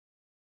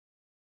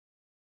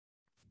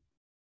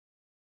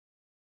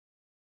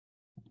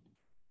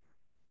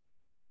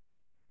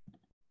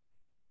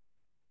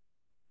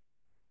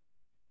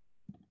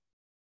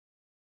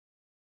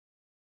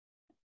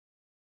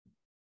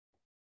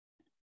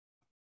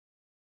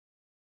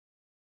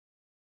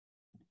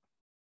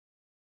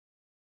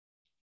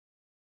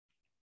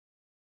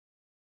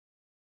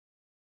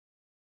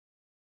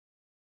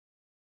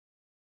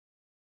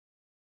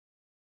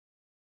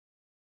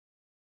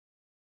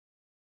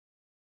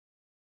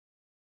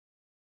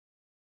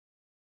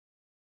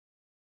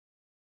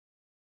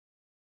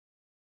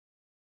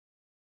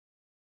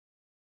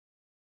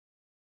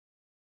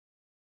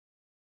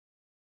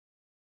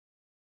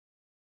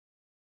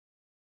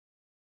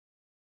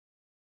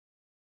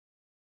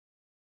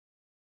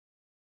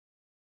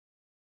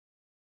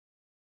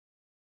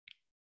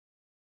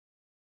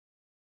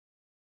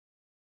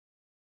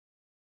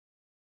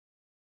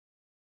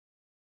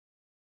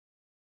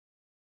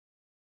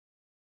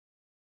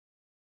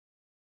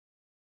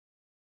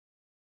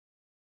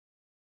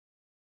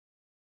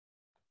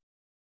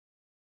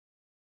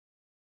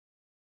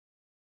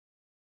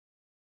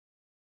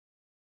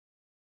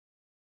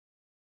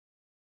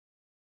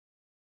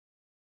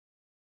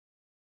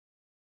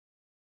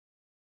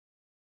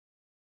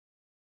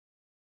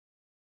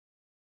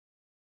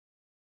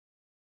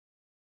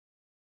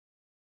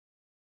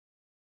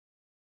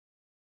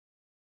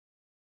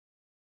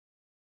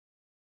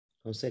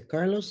Jose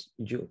Carlos,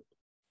 you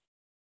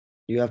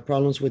have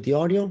problems with the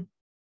audio?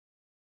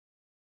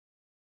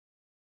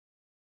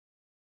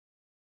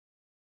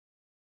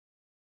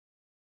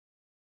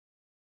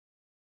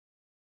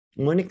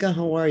 Monica,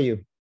 how are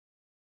you?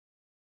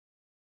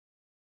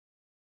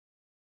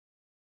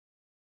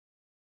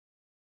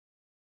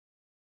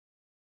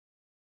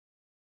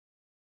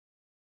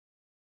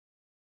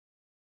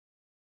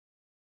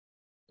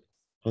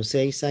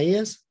 Jose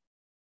Isaías?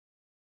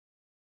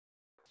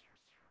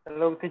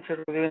 Hello,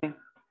 teacher. Good evening.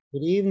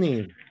 Good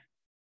evening.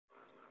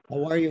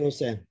 How are you,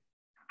 Jose?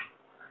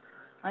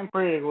 I'm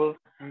pretty good.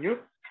 And you?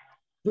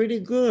 Pretty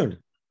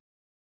good.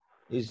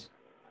 Is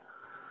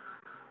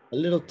a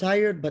little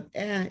tired, but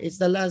it's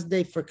the last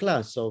day for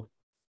class. So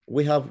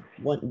we have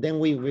one, then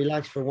we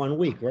relax for 1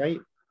 week, right?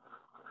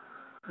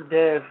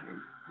 Yes,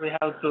 we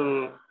have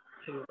to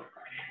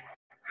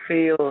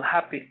feel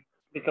happy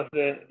because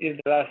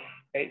it's the last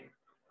day.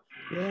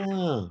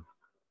 Yeah.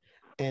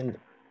 And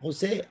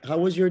Jose, how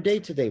was your day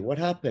today? What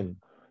happened?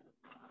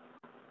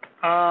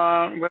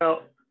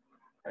 Well,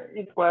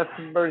 it was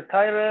very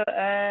tired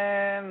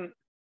and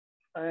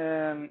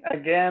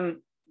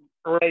again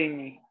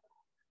rainy.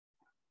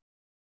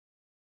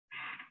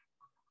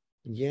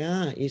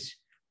 Yeah, it's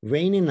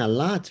raining a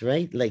lot,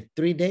 right? Like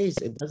 3 days,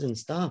 it doesn't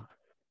stop.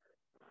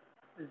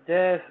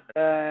 Yes,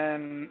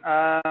 and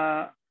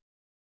I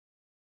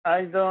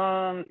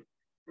don't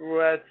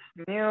watch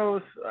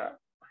news,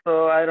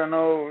 so I don't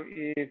know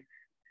if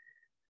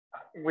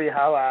we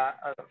have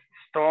a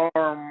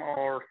storm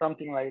or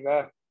something like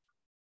that.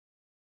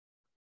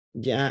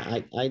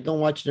 Yeah, I don't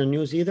watch the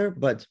news either,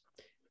 but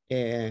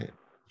in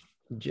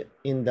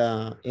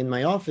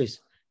my office,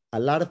 a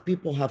lot of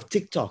people have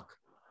TikTok,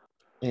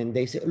 and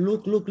they say,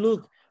 look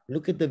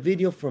at the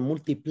video from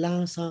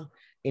Multiplaza,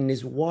 and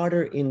there's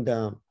water in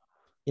the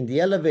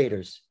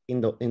elevators,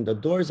 in the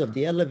doors of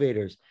the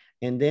elevators,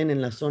 and then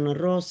in La Zona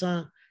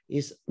Rosa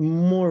is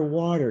more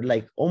water,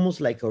 like almost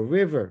like a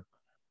river,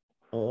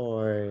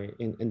 or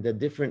in the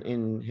different,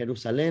 in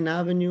Jerusalem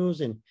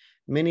avenues and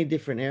many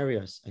different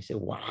areas. I said,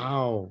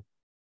 wow,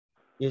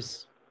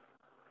 yes,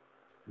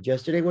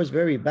 yesterday was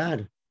very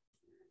bad.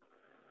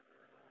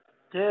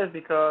 Yes,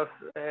 because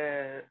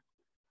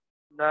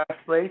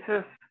that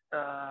places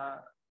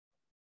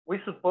we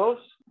suppose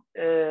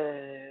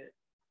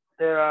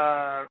there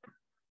are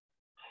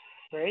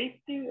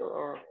safety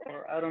or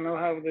I don't know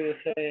how do you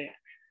say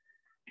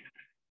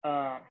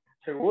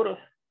seguros.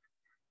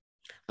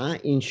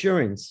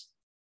 Insurance.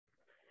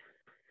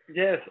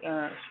 Yes,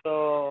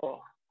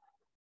 so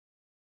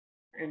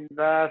in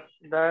that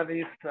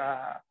is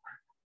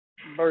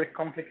very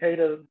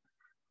complicated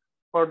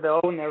for the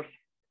owners.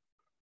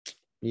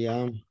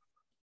 Yeah.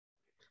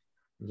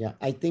 Yeah,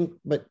 I think,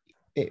 but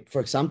for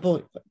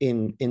example,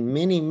 in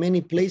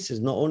many places,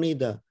 not only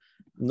the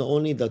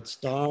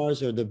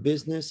stars or the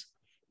business,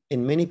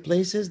 in many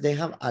places they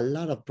have a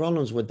lot of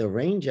problems with the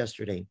rain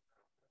yesterday.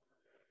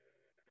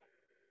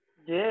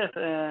 Yes,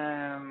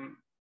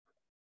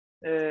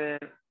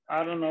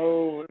 I don't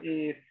know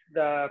if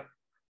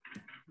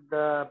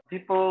the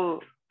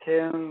people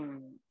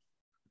can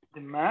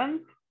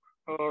demand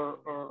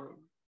or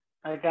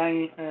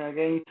against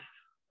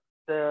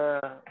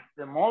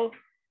the mall.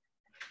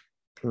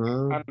 I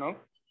don't know.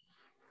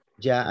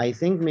 Yeah, I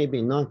think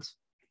maybe not,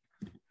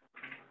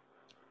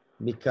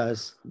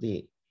 because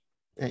it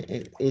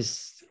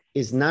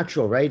is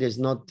natural, right? It's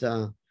not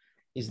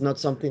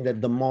something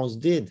that the malls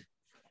did,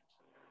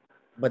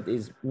 but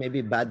is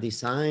maybe bad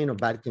design or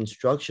bad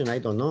construction. I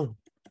don't know.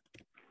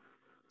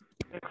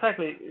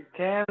 Exactly,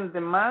 can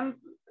demand,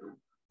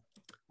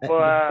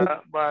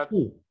 but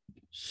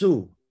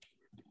sue.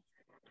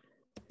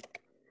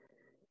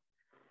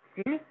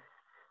 Excuse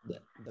me?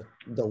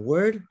 The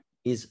word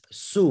is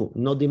sue,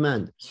 no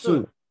demand.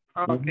 Sue.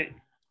 Okay.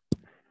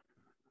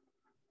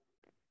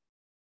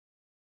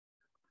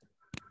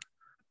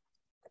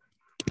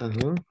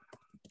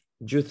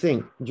 Do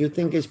you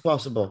think it's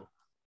possible?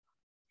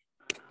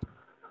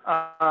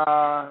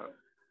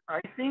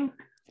 I think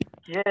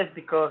yes,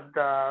 because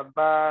the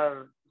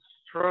bad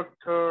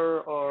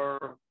structure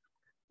or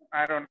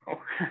I don't know.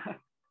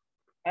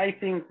 I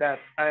think that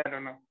I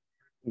don't know.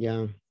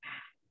 Yeah.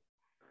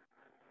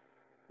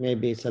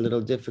 Maybe it's a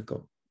little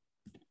difficult.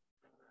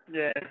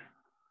 Yes.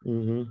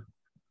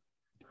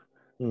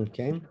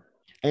 Okay.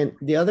 And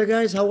the other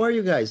guys, how are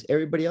you guys?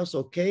 Everybody else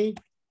okay?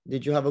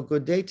 Did you have a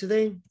good day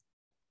today?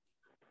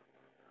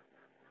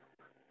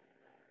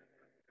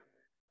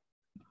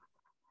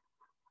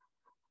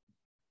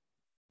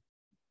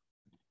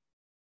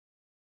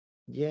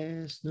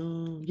 Yes,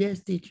 no,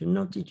 yes, teacher,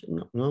 no, teacher,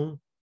 no.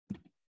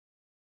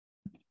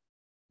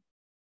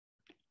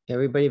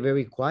 Everybody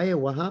very quiet.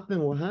 What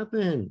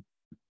happened?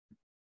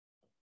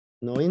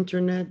 No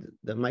internet,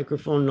 the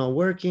microphone not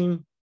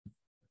working.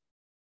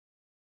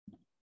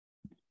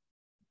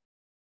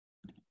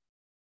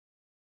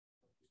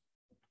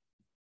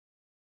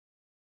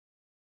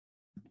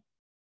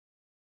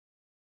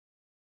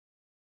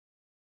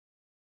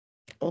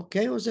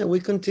 Okay, Jose, we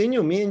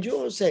continue. Me and you,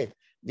 Jose.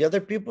 The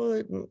other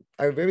people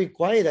are very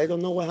quiet. I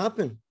don't know what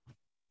happened.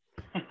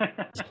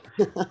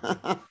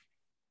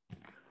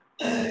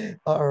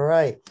 All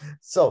right.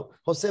 So,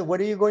 Jose, what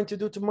are you going to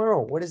do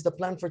tomorrow? What is the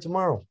plan for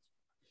tomorrow?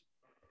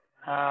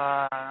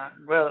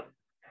 Well,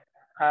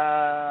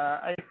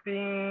 I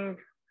think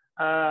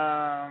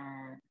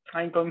I'm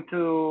going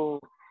to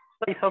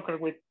play soccer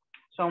with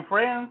some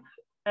friends,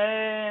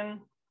 and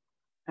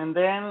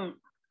then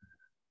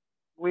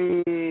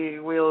we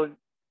will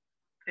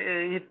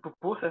eat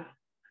pupusas,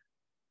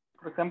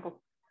 for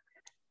example.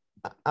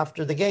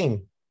 After the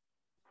game?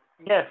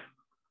 Yes.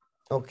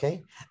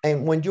 Okay.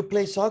 And when you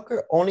play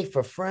soccer, only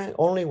for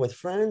only with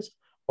friends,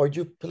 or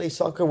you play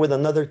soccer with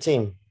another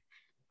team?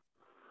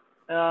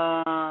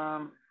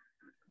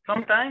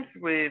 Sometimes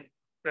with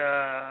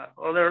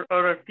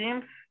other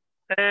teams,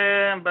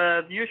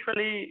 but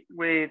usually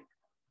with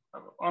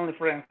only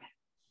friends.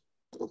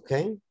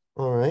 Okay.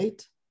 All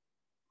right.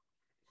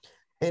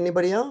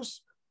 Anybody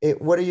else?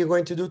 What are you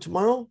going to do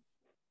tomorrow?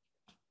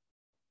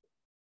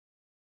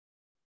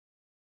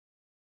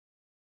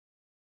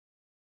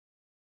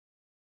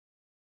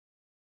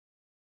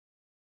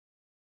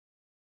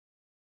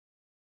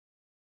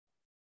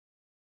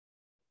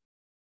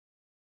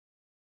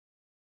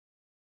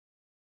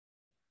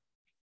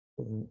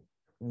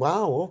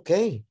 Wow,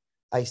 okay.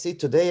 I see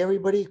today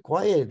everybody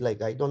quiet,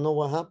 like I don't know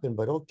what happened,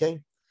 but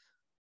okay.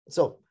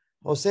 So,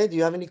 Jose, do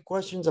you have any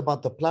questions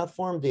about the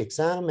platform, the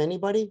exam,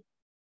 anybody?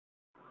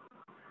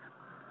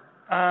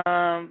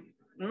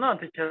 No,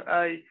 teacher,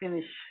 I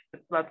finished the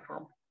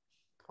platform.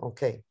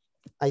 Okay.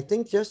 I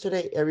think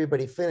yesterday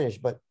everybody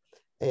finished, but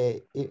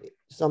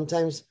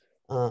sometimes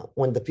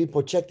when the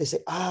people check, they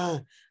say,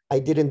 I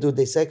didn't do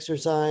this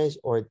exercise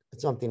or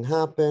something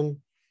happened.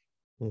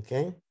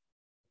 Okay.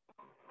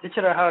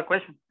 Teacher, I have a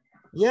question.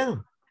 Yeah.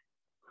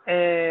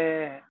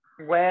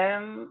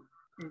 When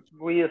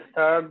we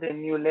start the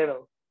new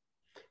level?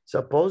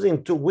 Suppose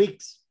in 2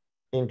 weeks,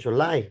 in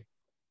July.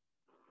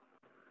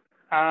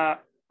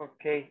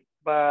 Okay,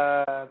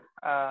 but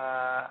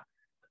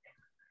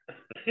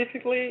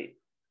specifically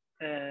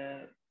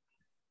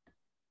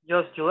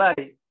just July.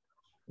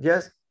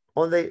 Yes,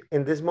 only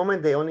in this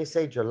moment, they only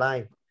say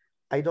July.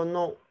 I don't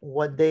know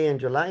what day in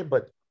July,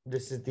 but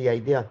this is the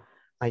idea.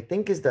 I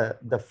think it's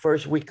the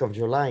first week of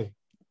July.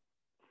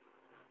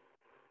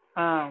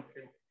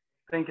 Okay.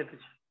 Thank you, teacher.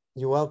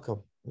 You're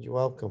welcome. You're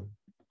welcome.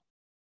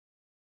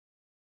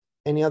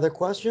 Any other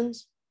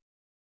questions?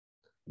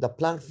 The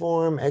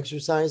platform,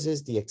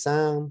 exercises, the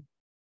exam.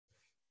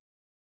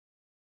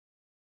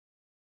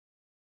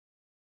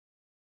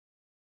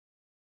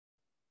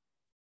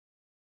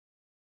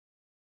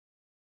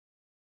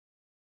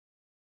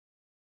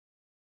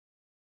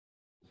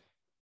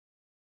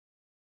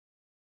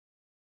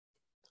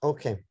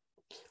 Okay.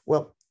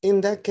 Well, in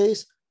that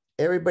case,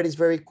 everybody's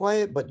very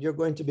quiet, but you're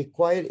going to be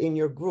quiet in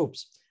your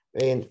groups.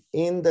 And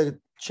in the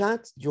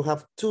chat, you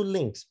have 2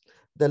 links.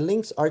 The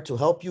links are to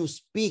help you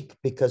speak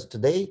because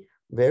today,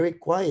 very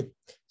quiet.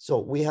 So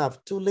we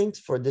have 2 links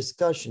for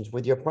discussions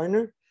with your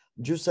partner.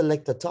 You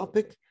select a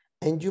topic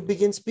and you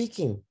begin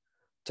speaking.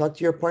 Talk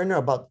to your partner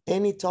about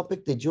any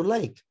topic that you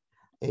like.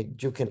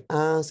 You can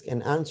ask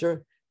and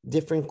answer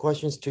different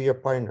questions to your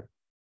partner.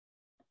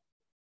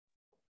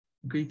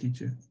 Okay,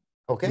 teacher.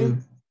 Okay.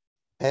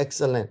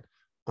 Excellent.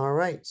 All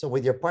right. So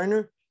with your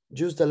partner,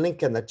 use the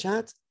link in the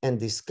chat and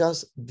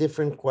discuss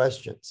different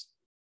questions.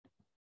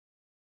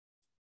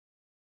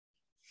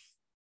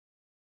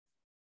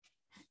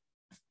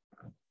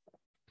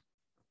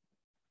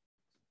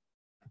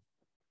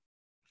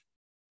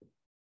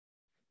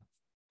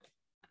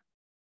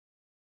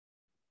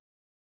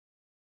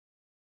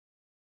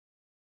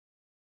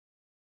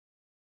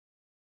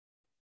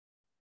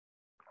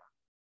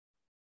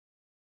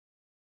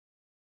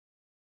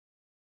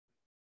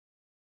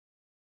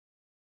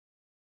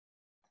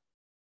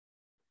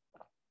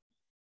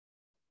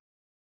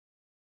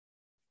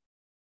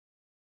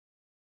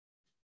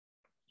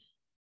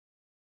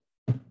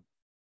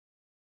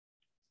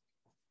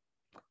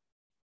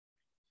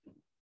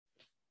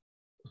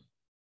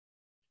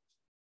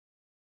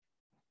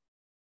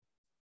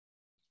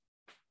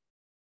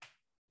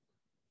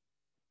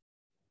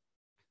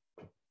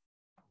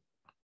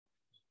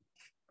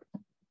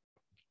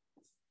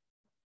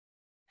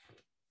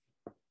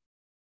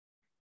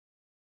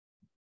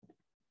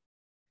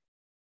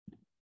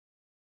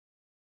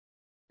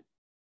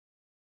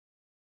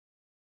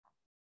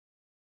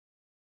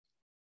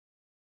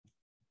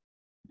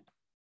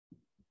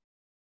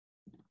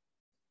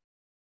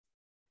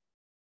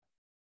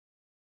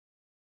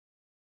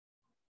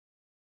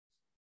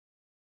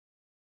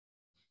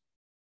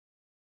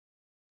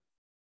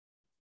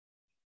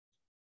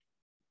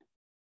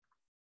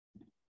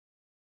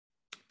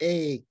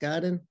 Hey,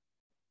 Karen.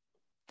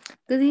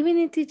 Good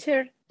evening,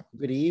 teacher.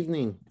 Good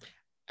evening.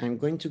 I'm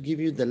going to give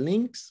you the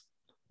links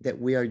that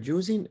we are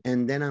using,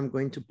 and then I'm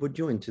going to put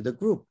you into the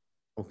group,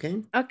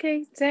 okay?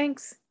 Okay,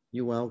 thanks.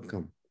 You're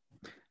welcome.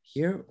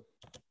 Here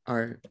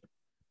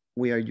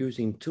we are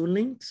using 2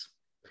 links,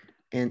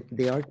 and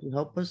they are to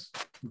help us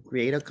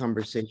create a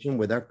conversation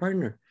with our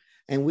partner.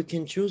 And we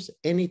can choose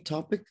any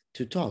topic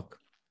to talk.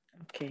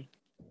 Okay.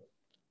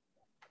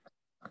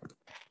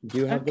 Do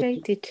you have Okay,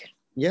 the, teacher.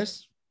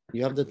 yes?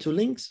 You have the two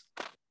links?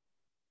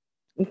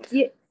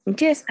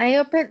 Yes, I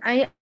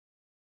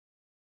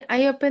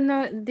open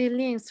the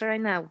links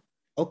right now.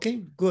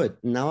 Okay, good.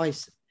 Now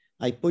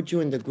I put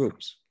you in the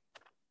groups.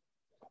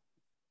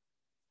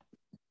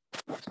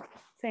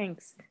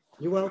 Thanks.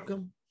 You're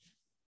welcome.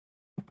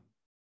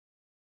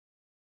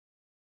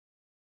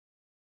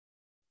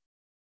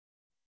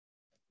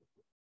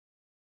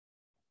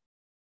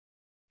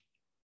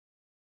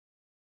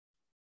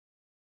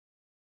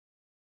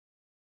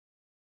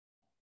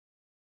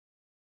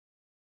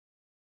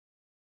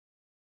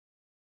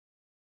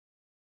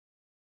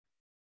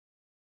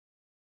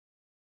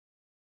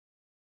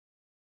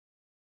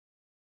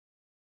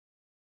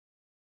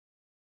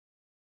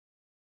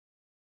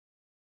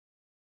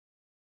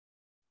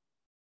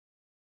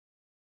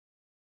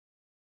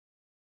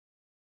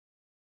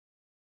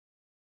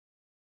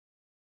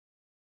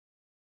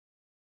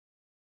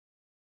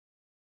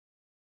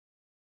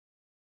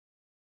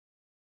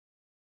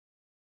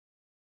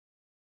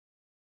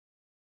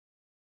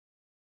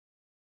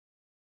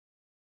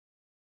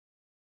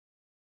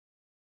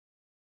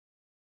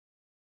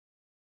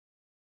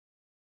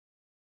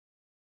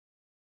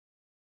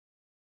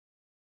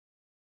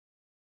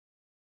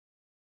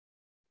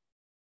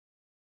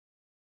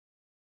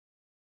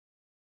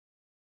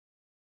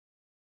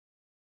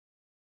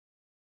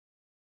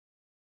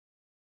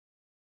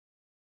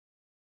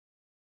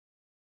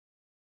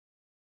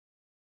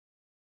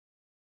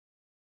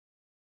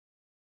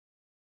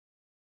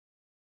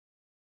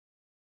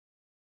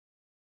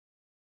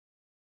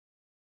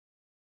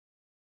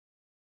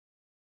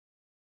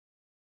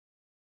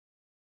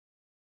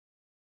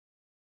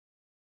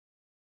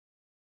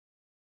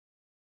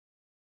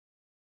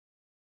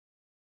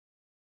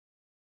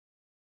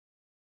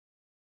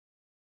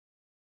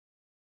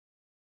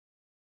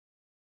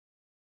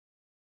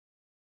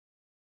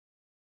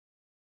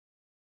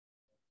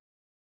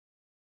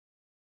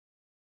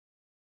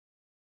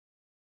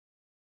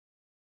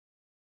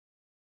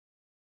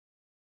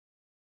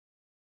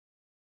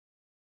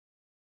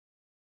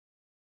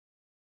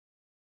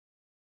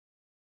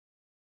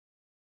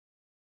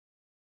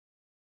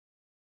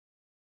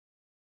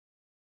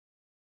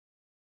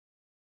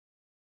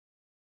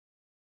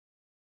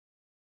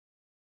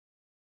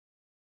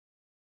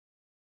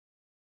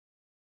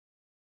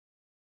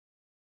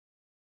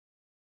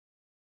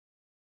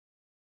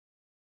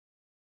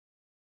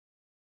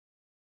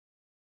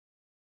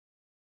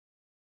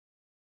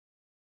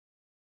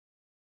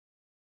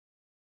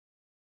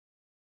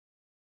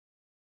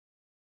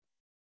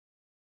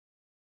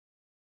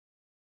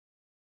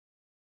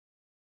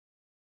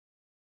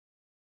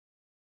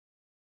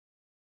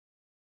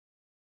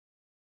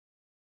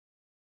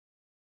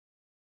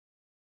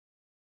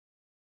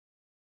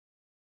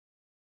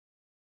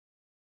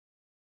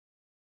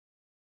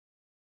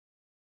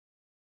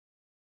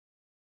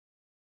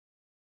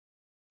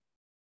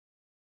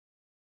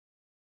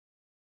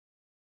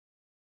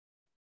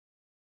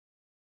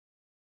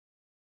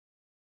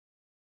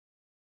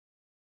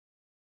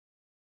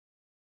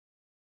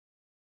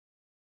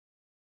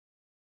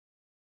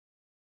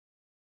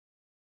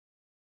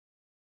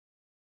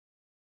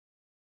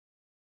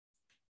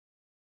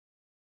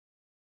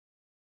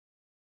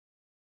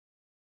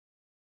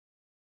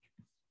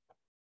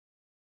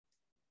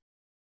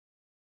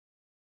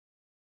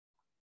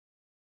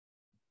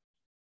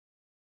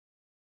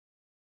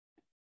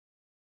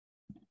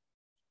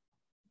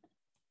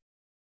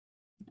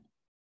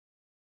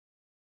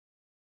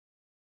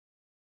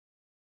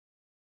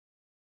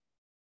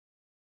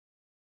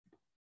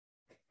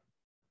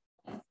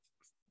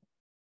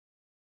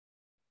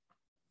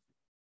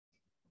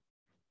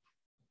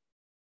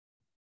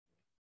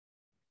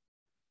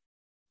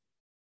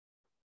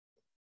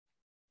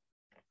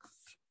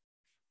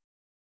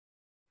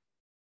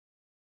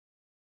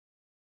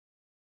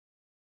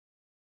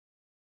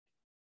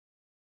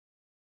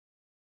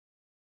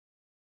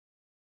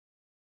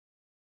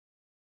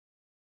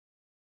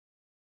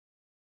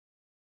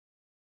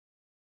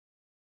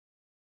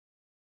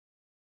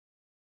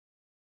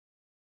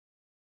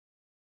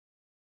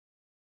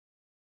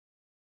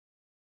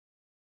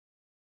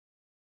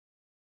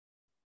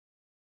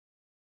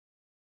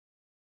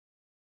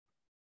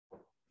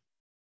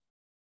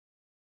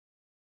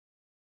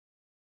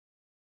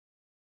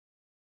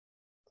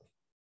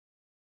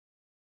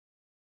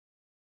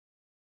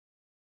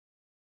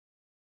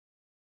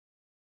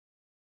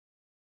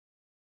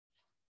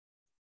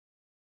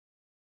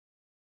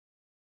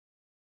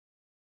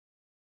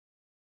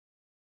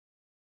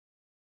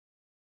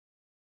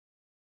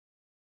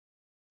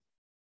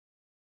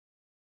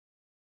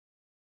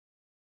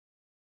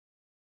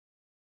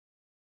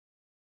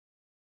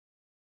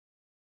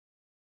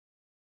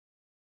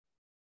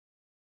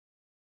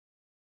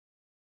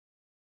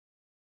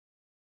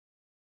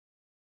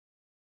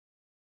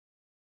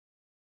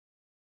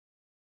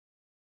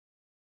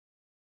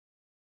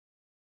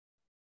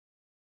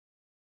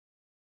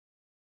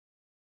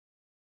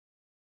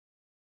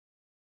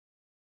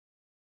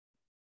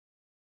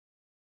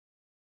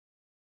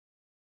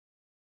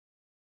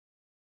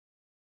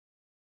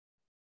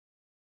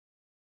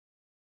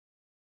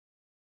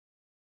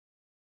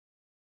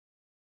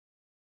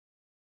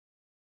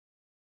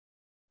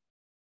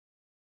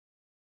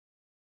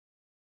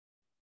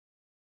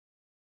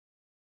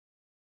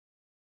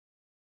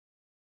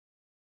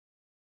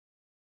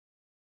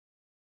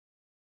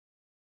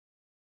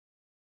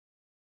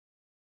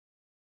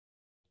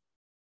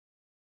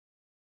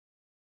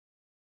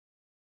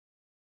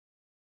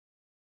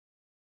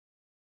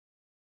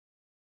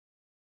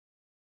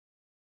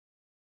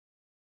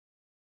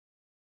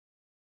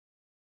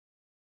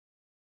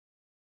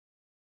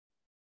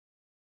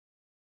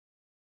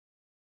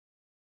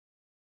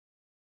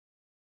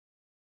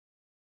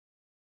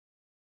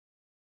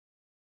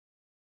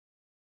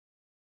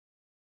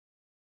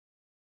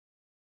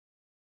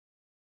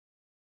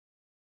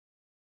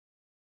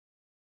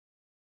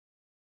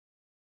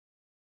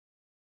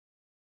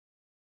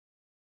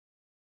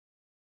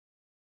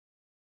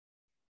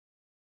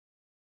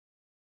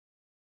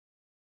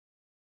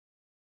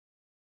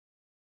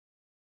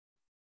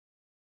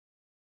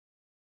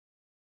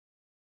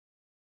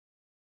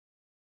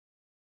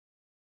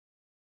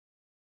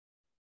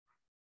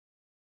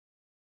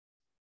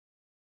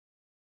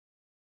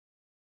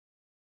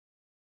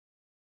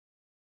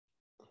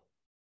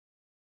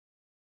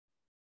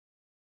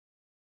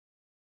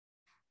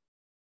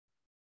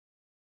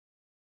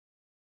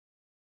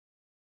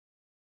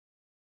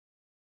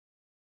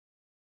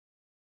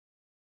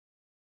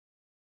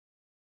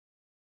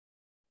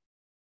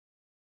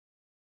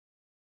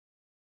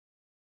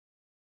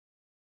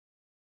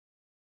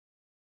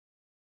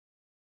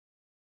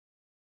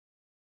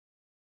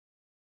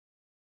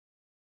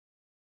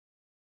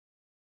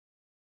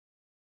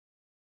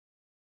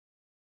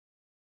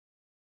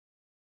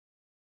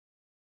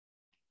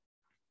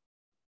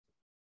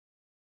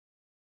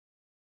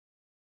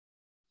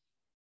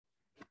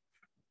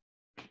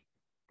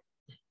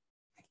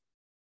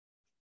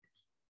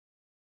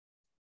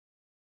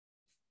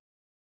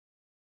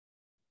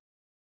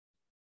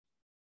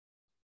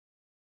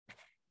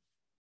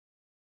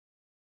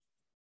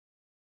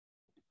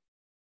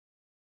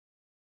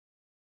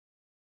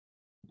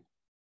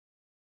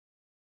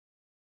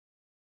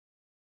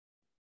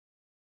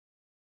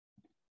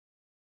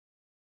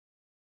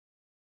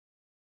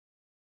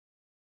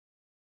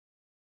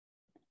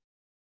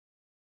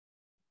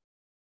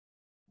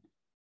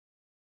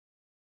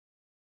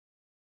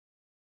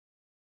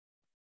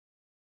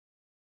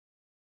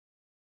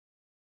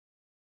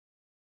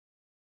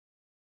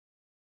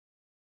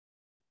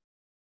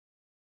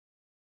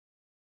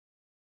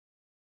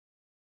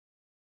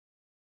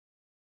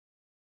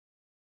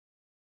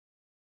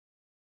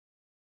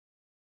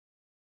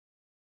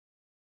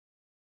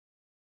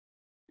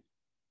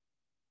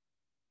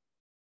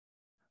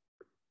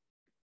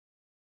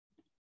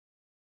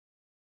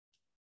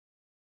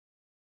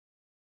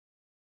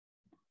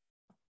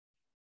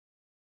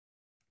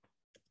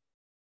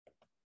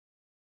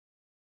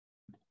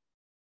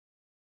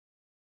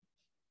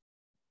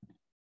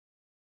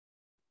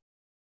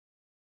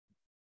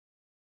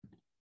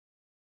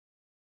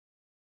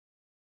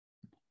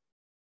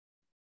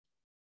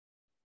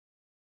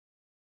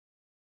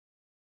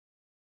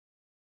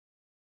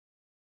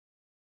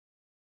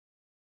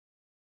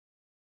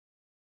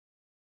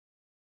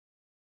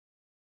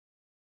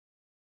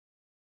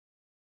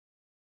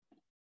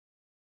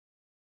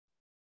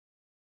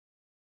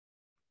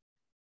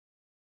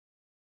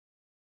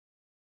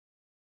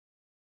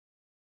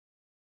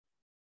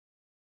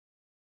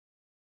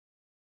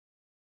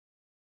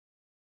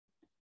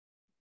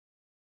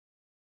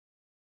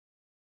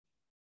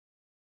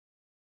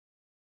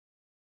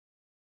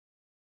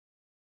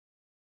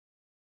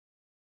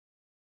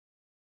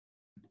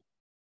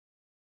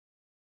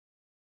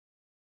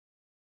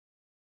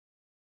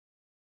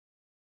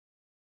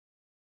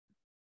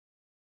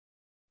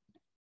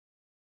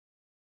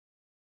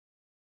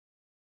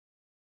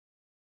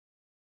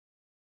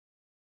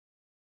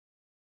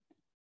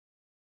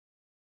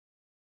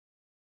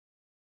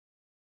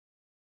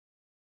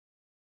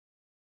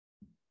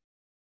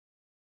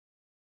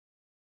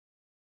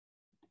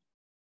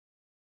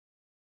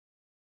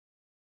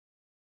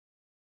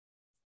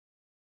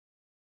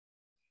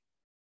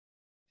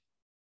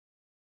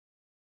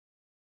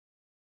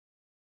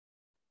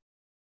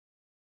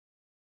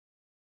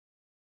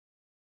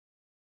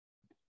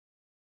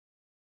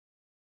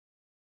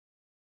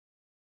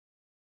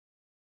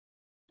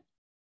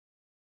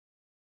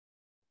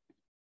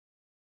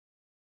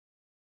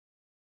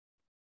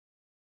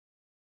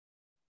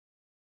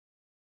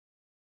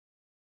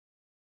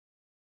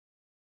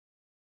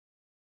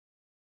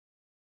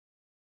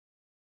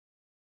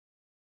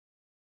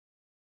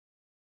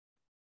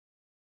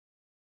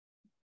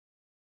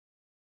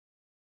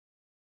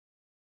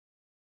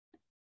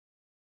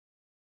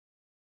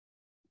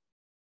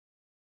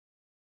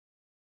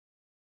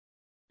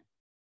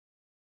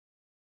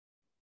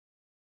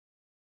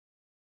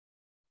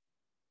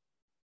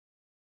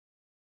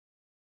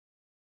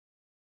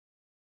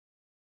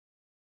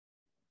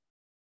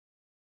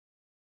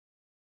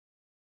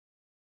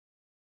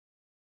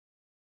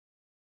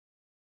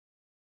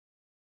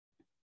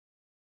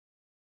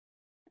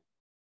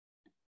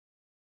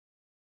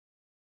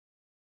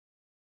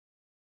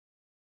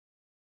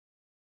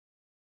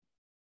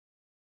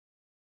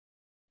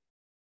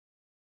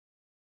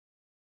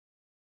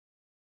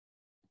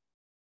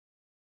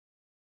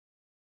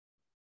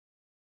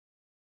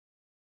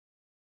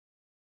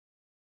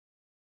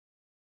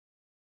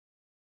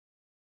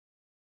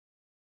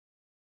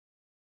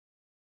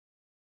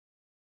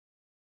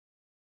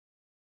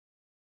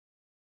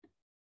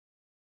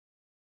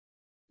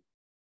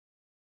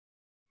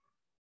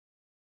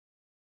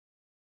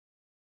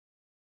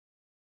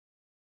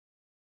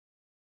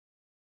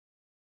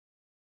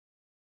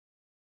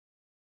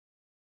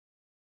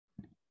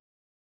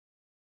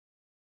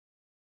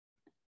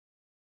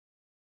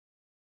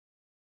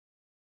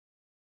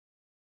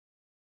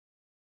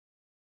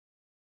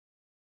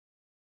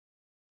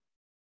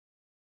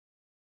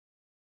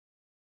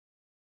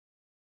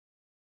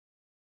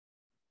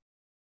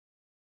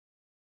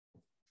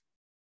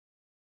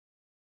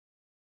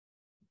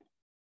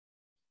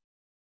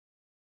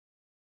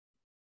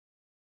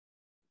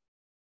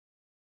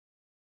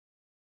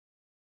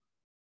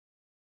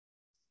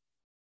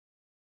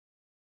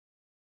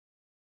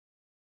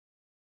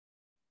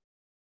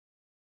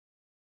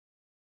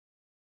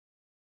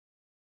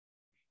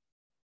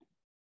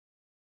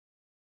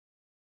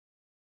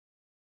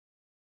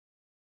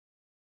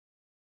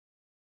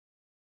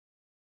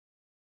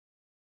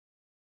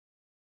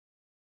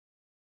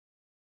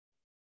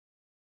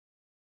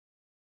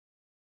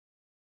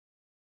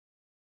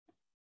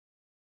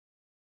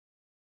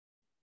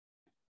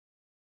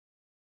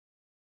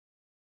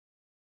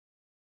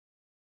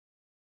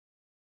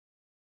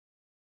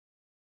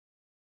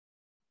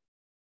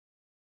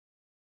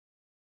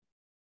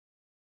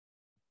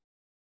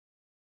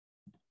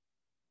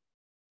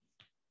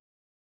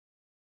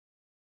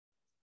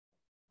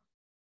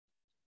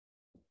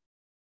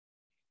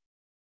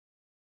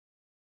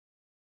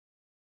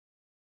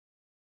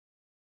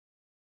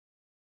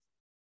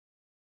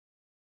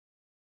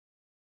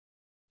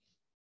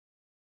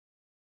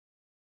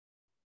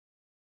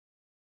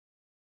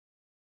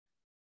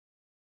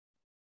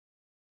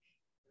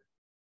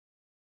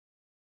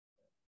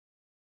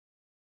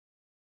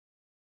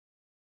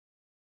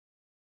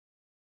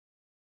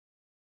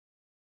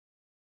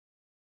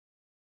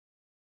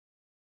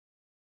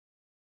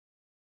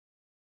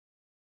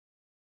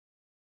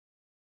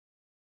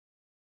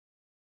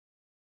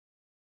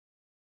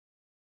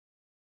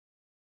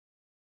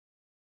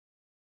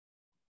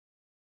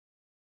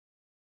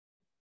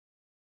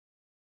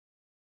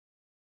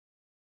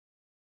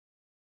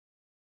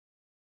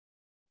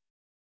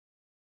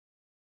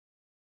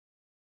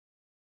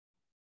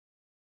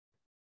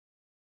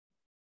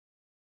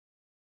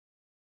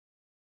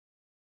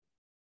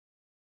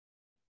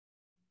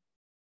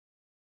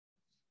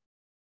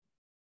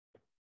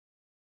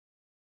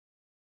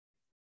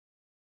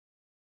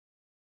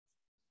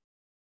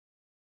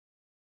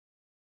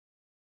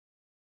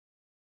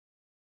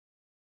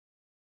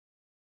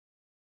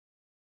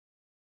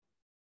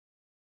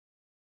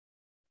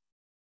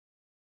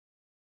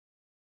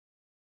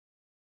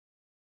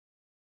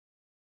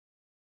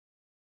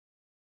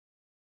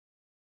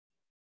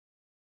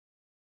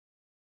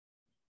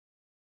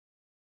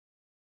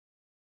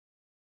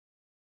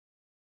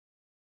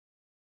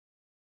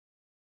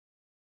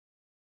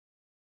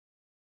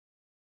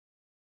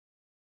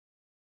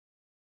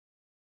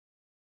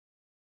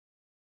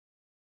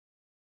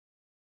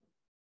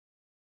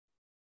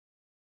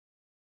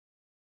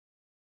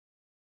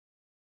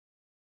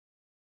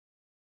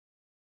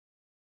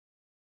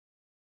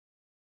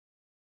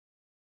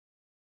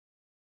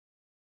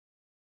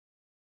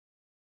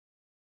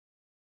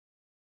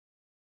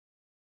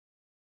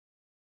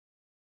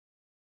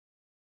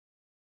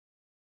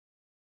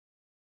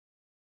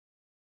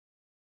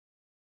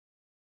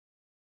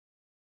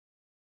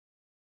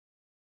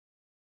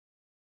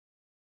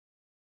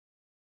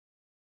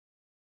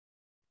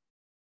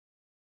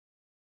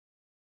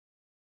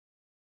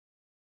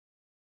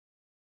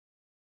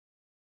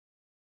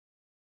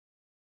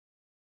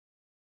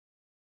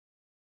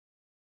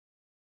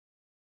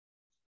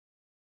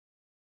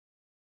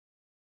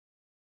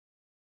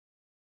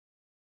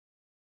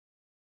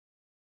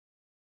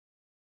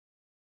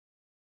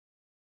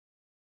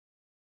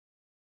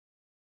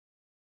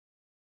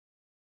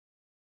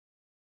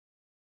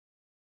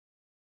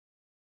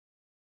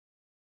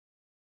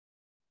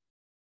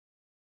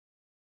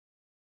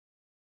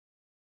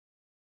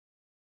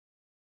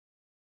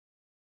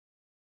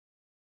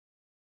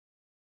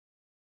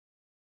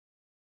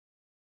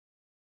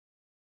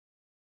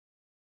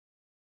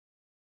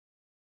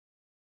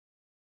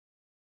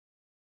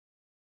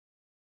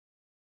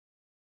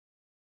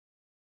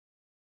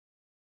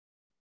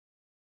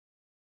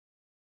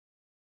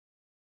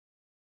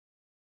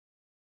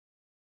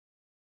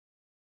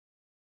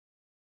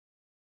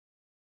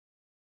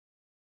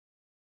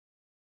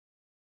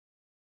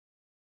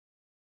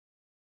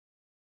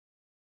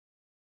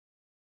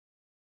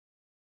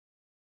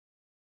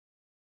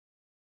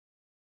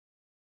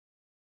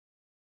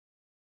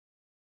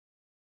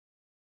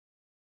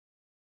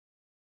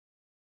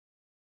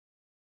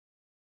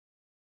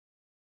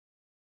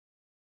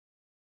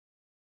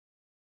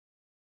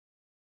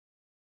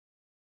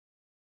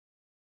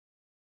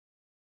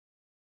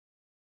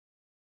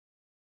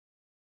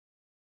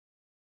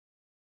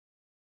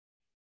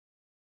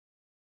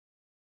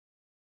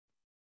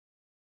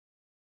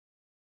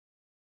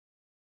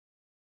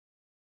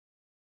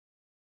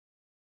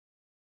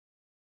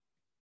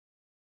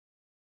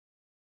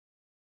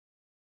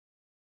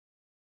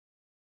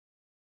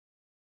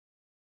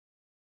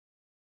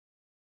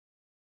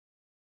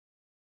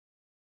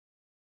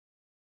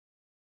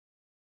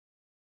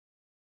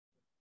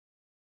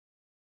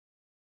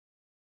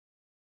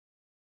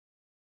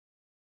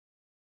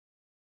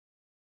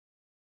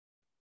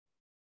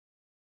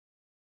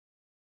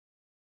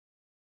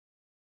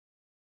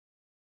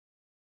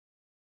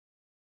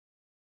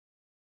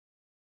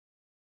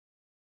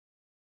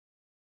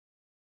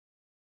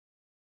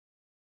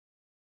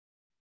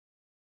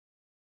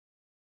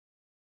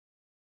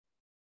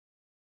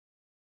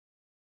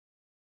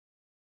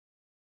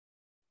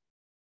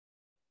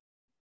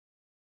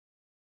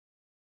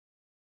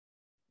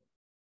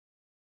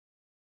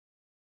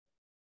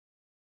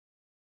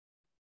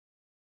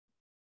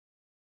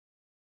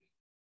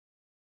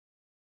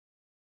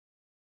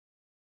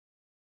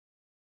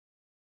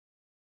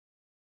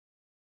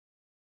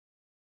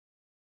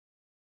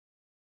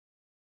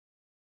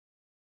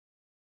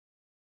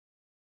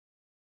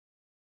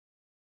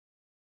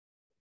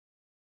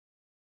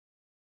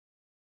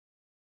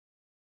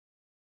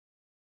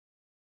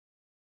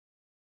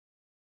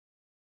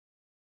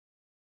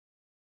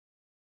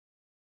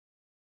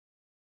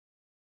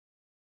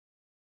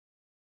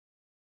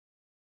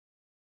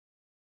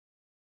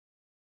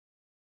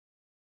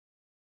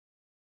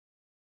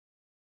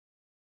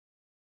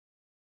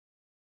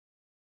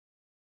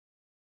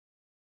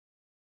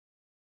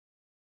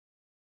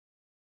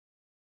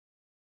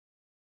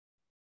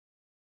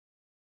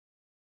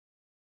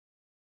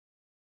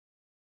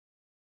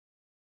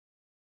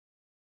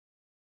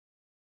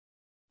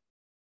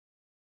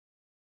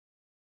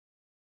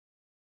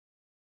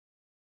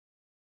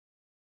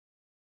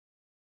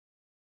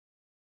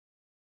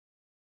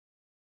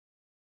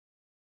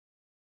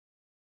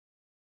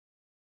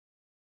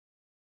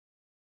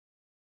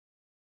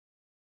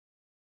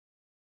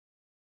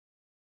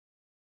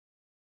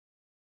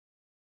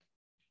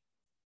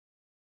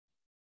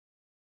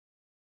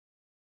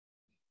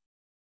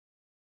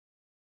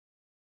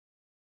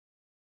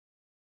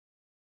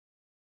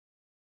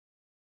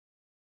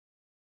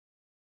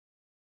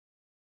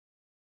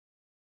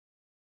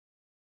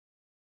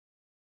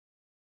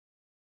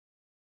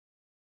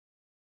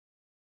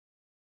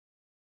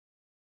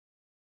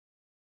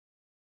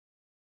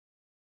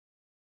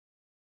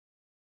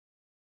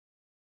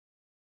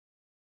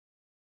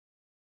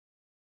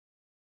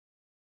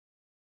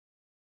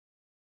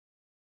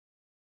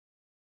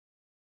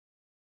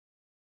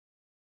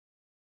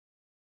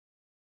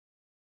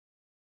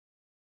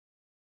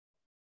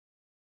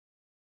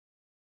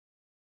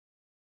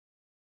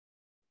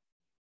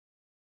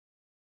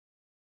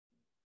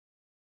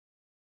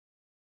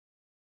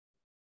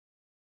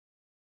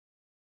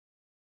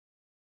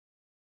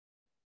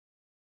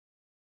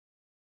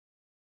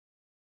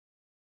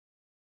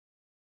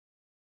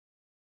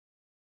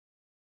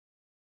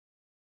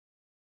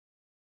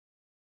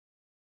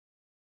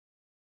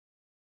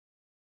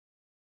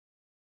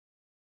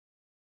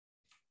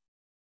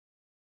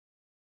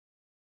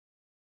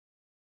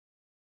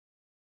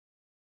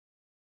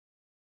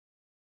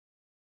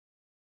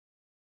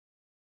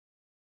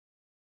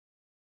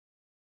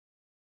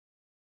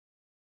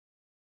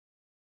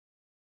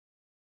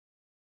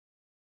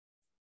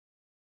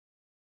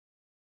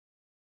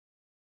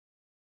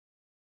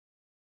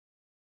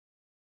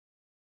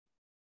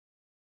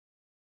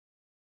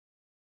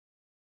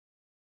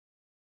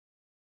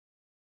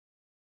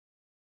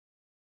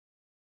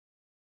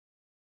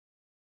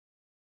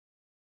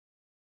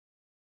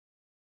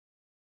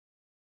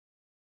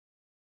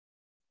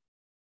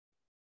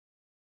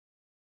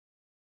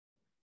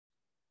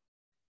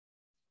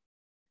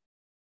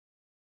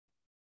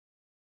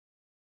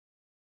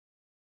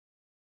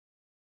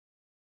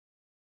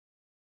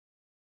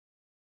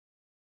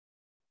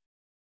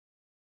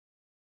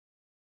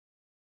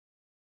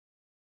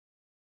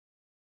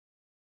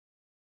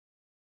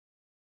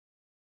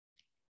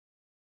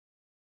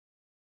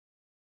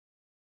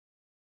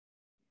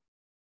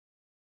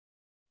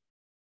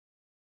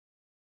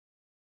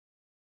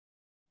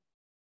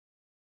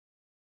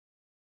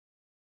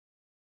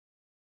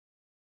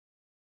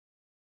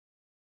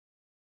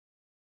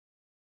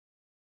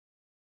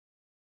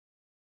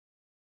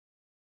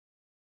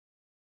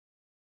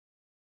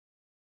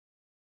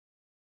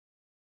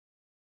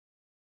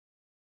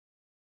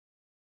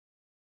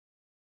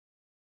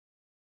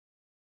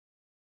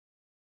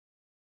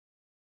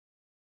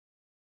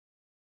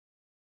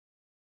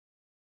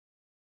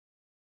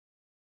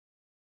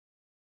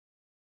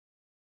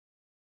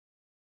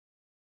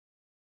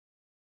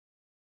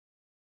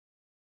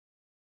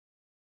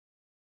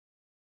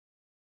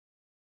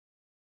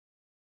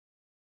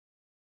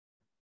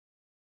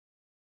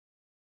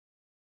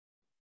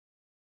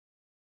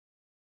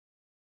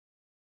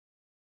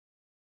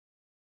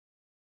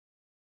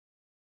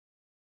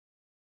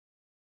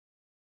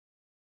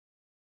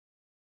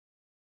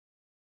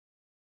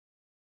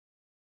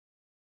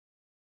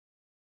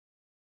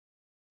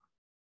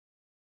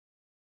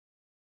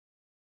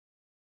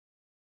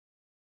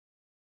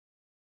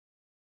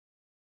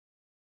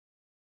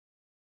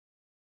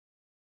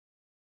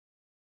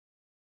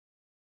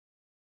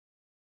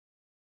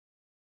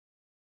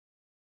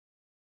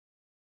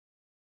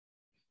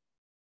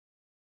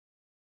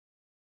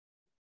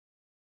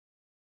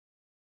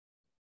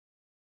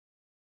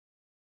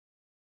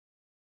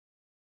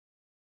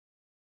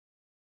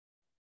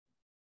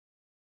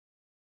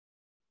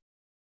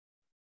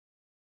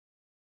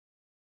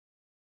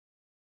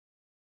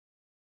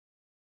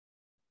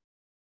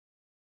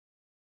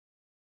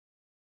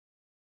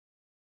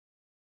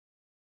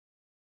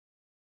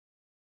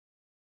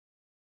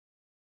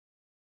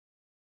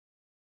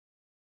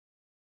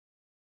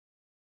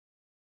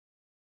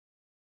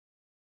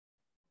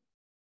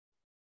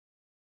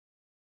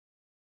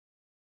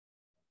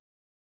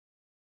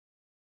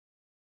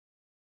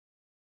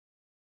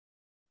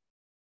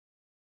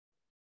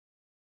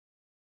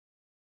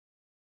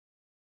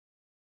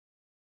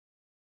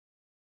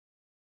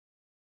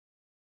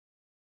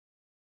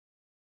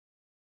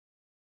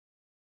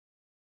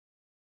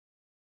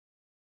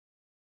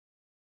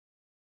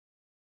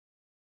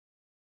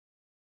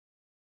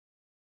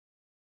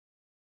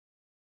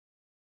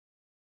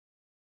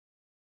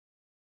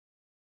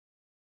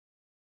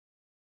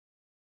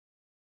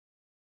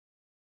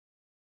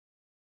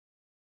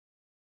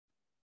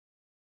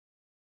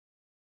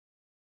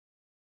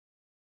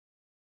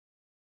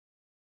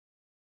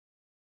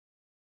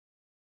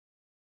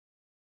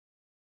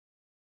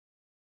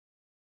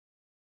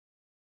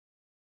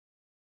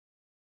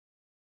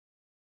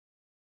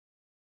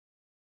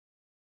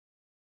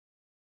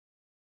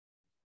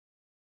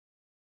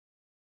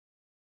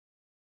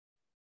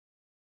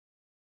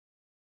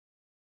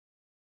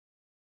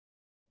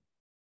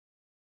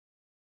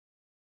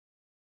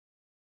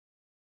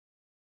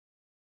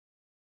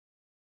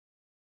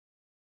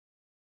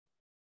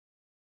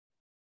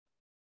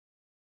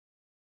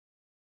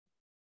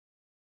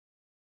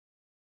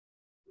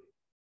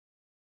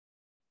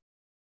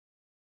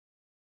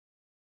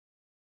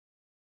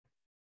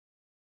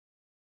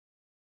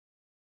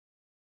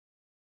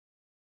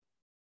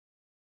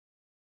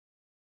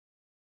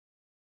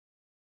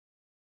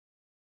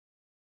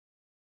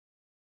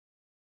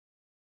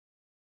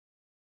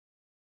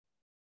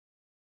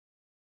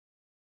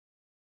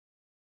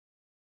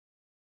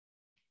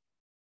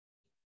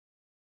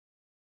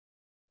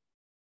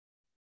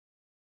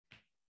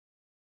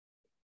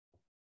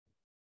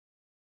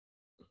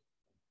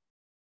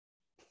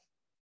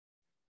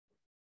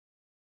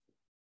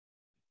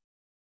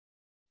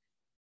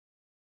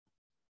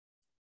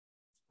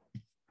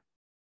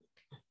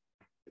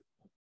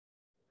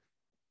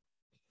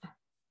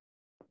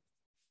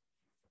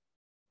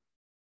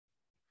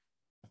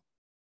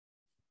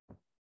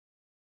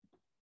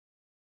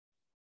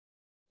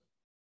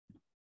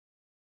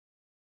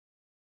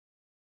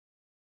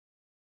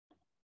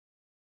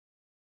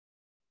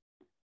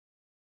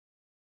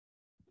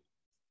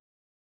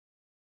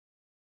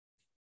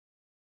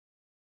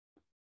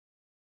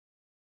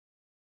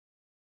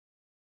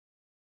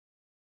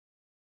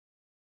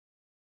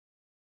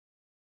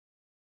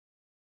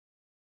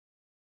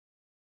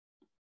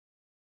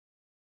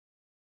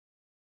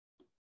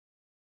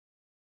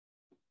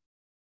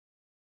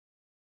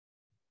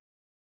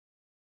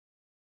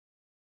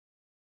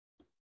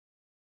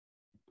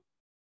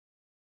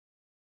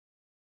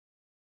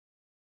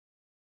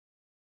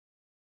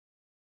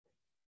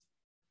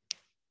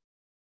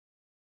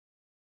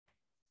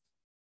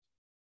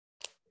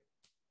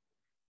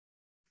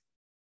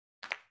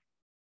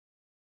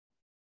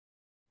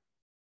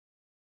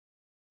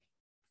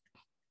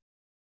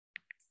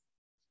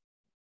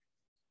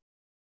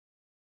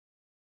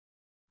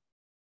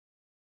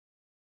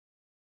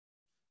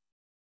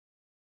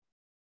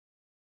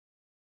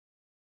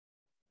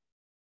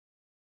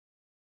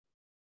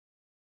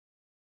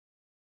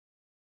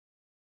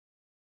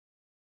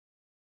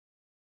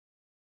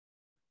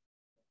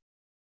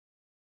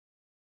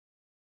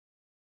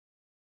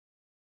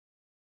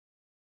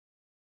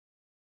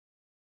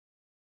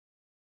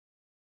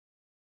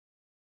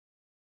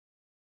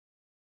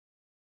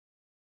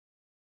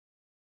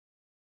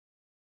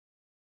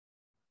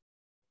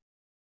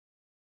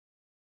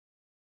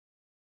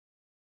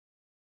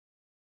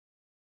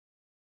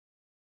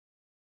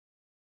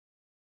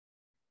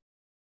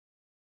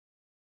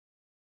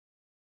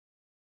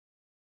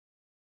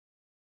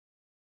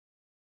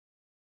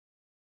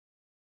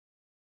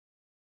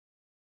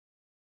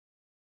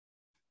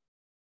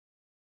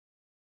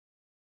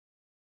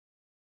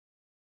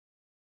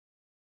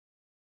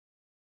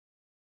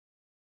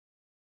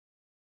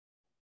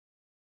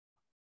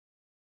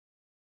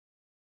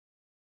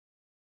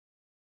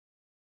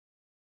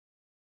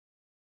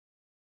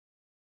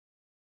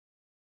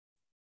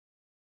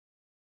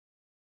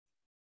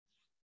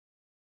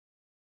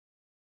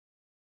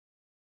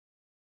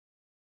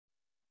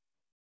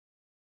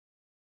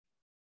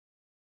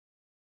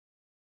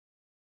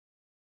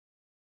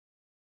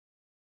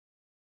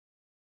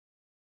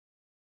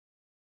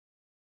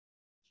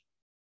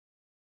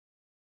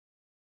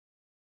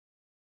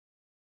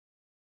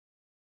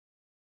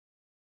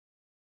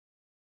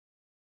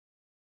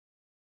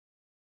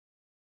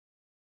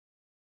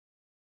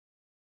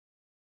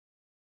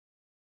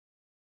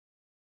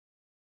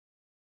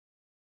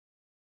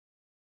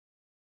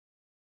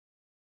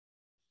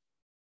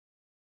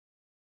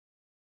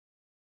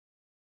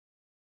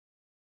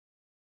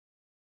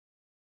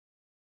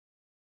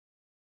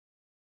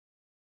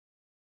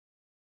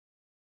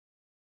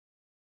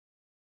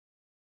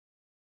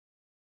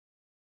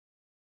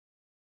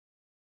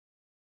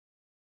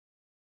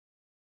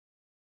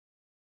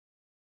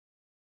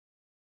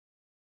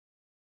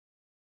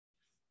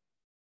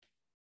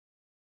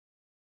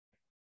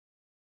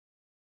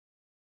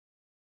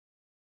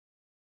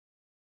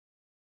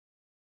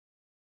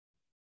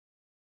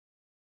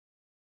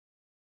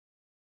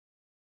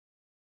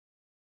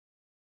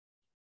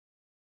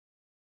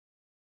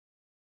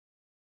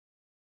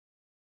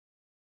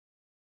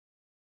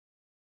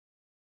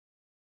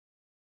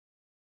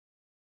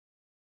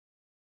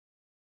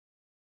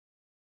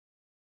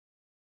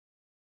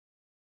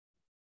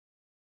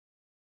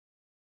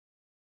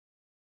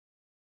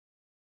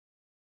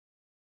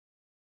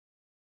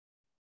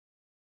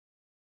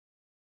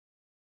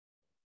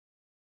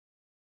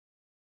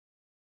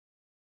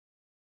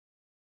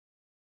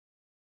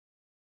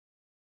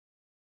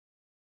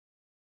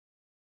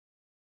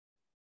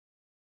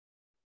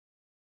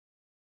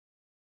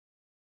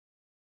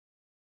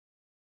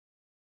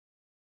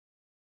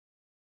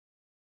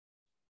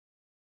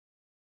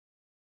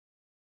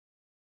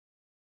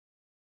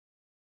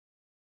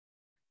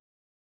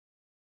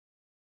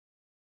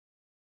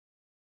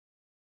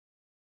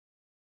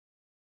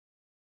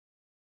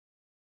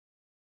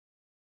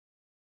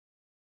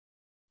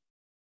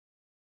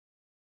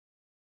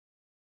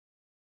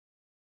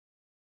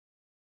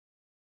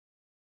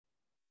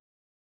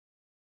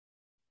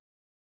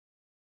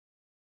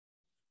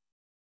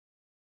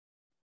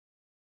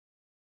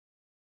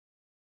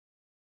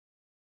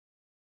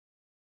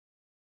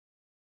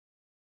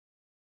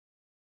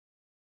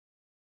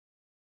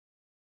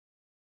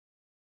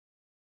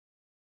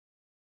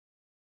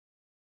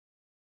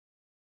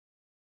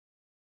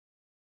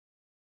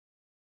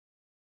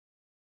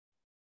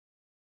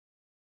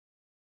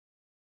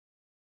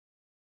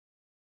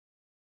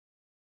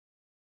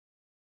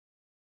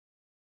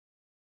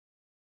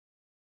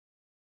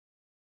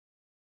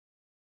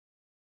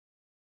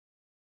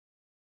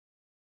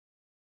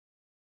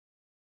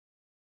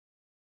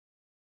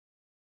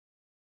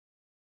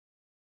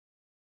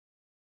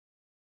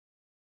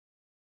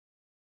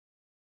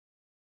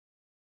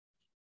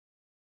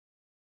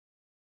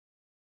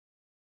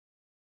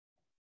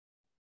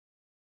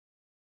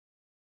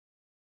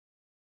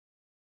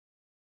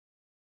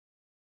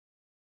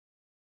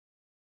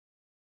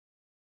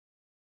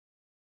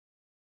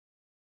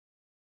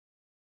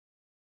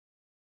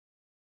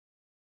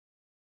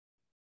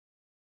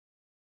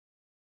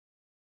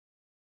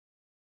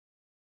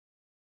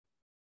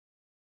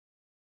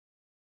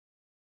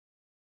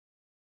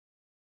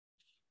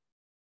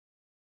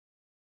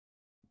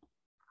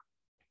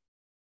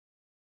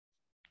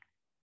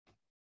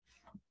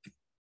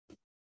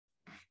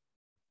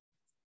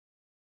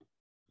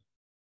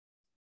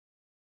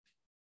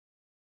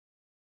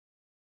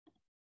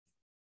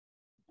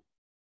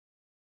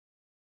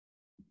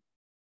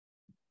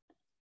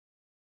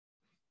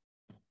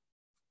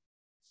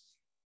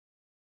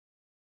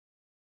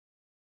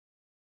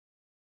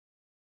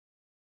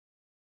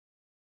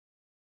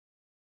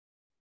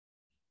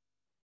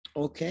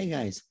 Okay,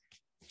 guys,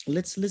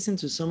 let's listen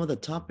to some of the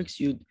topics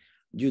you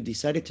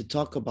decided to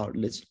talk about.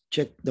 Let's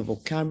check the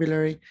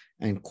vocabulary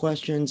and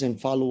questions and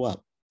follow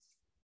up.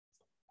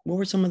 What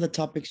were some of the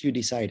topics you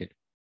decided?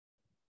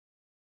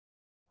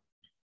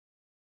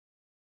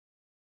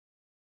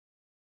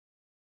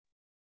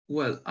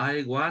 Well,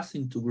 I was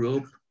into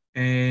group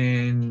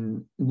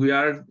and we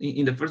are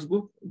in the first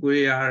group,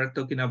 we are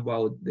talking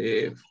about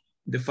the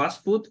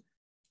fast food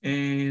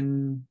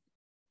and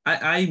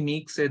I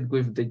mix it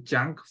with the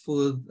junk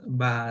food,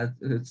 but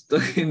it's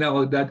talking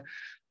about that.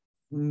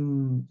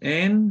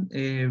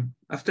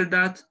 After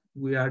that,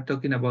 we are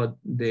talking about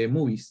the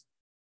movies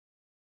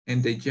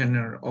and the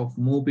genre of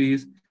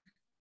movies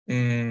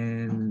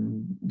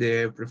and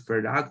the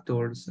preferred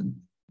actors and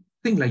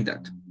things like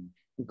that.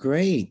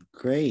 Great,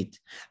 great.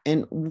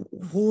 And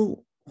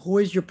who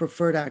is your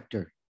preferred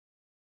actor?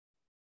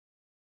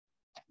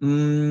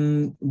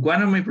 One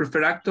of my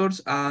preferred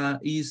actors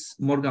is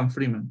Morgan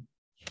Freeman.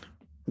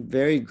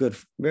 Very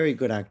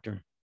good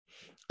actor.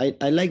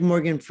 I like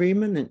Morgan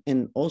Freeman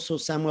and also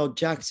Samuel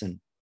Jackson.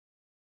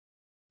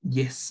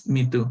 Yes,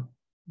 me too.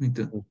 Me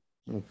too.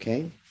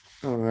 Okay,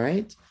 all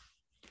right,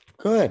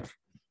 good.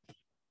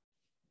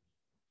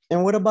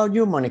 And what about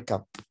you,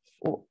 Monica?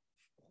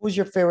 Who's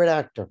your favorite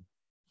actor?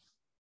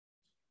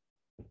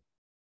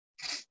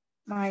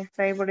 My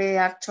favorite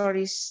actor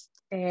is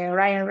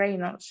Ryan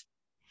Reynolds.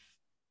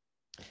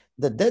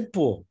 The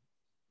Deadpool.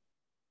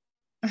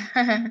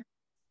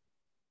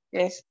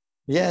 Yes.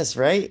 Yes,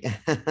 right?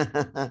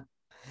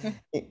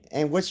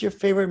 And what's your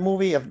favorite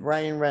movie of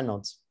Ryan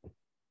Reynolds?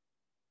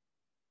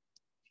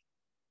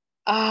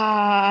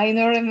 I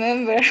don't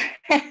remember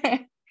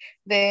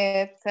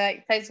the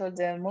title of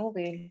the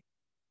movie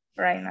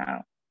right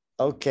now.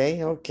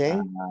 Okay, okay.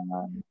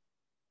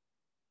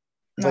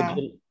 But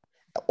No.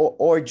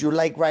 or do you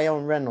like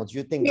Ryan Reynolds?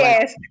 You think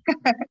Yes.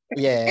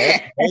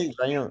 Yes, hey,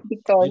 Ryan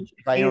Because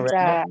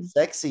Reynolds,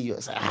 sexy.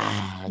 yes.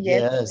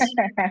 Yes.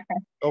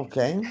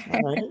 Okay,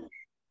 all right.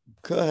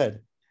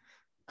 Good,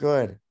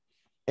 good.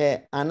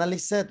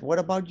 Annalise, what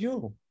about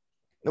you?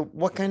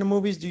 What kind of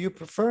movies do you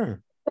prefer?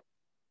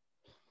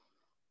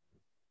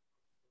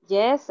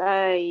 Yes,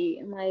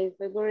 my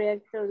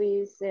favorite actor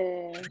is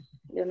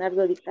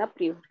Leonardo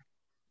DiCaprio.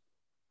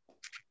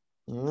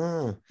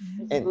 Ah,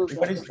 He's and good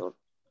what is actor.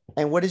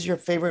 what is your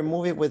favorite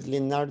movie with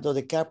Leonardo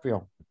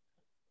DiCaprio?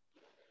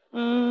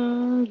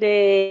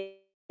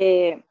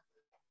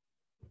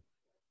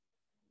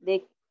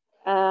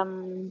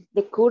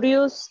 The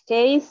Curious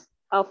Case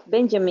of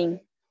Benjamin.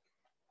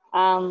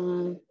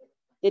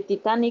 The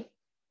Titanic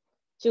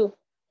too.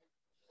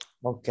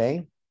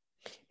 Okay.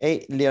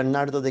 Hey,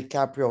 Leonardo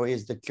DiCaprio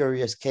is The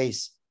Curious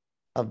Case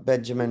of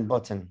Benjamin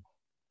Button.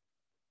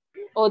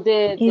 O no,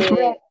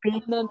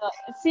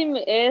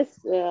 sí, es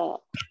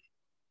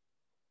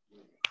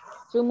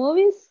two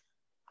movies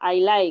I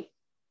like.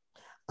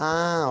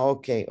 Ah,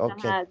 okay,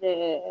 okay.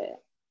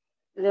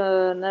 The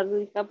Leonardo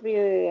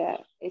DiCaprio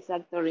es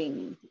actor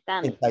in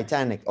Titanic. In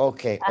Titanic,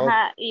 okay.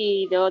 Ajá,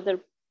 y the other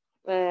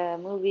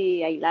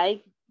movie I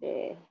like,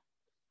 the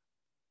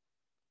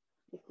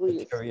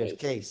Curious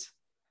Case.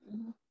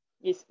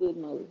 It's good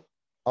movie.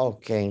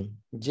 Okay.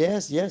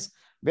 Yes, yes.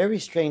 Very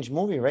strange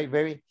movie, right?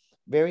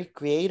 Very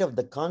creative,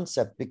 the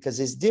concept, because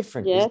it's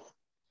different. Yes.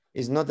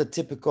 It's not the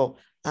typical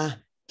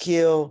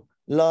kill,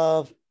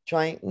 love,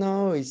 trying.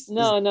 No,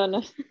 No.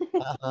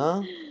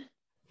 Uh-huh.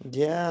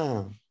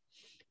 Yeah.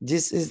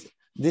 This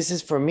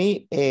is for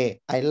me.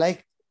 I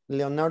like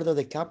Leonardo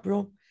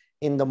DiCaprio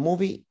in the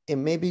movie,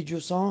 and maybe you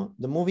saw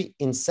the movie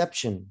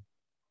Inception.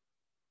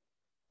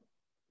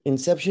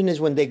 Inception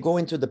is when they go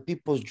into the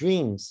people's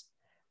dreams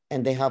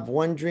and they have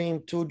one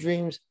dream, two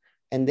dreams,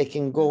 and they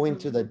can go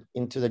into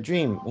the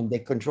dream and they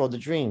control the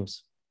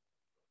dreams.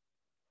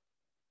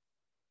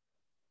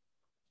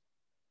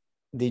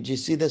 Did you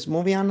see this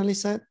movie,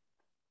 Annalise?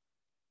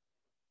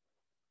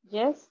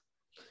 Yes.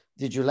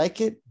 Did you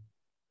like it?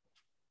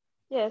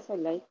 Yes, I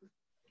like it.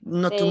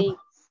 Not too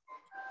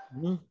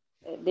much.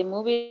 The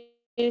movie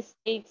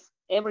takes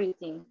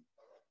everything.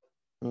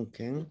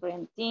 Okay.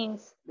 Different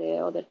things, the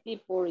other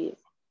people is.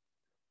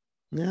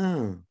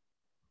 Yeah.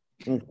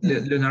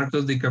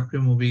 Leonardo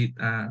DiCaprio movie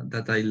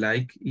that I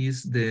like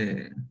is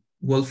the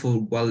Wolf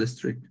of Wall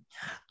Street.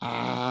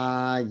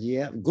 Ah,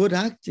 yeah. Good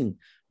acting.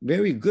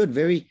 Very good.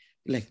 Very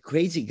like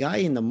crazy guy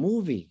in the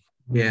movie.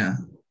 Yeah.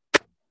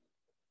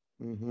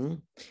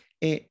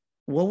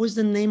 What was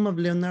the name of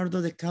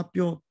Leonardo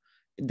DiCaprio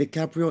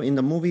in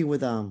the movie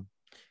with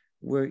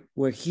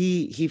where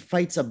he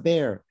fights a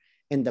bear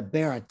and the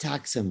bear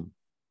attacks him?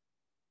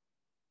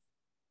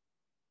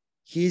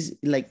 He's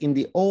like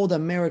in old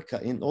America.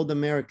 Do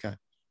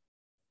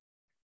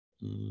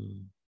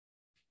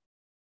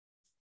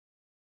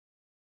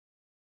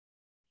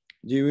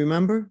you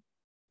remember?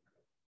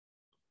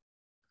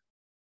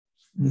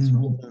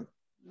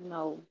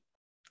 No.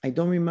 I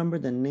don't remember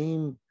the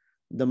name,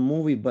 the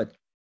movie, but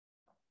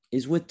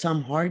it's with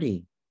Tom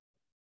Hardy.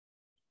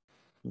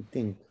 I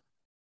think.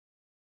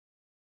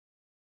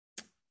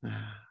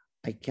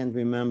 I can't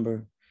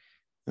remember.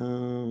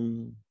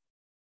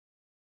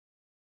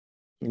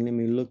 Let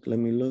me look, let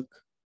me look.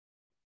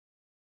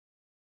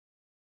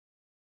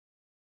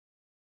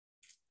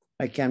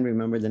 I can't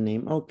remember the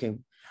name. Okay.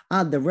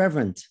 Ah, the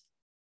Reverend.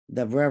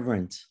 The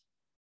Reverend.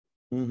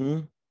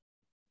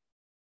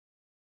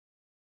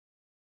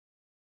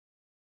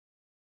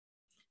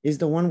 Is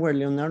the one where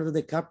Leonardo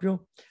DiCaprio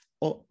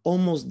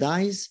almost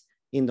dies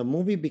in the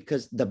movie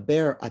because the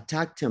bear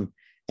attacked him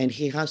and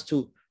he has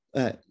to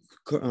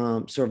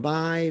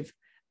survive.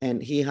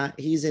 And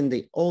he's in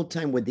the old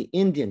time with the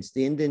Indians.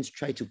 The Indians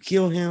try to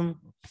kill him.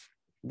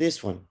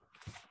 This one.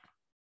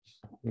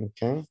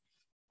 Okay.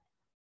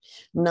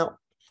 Now,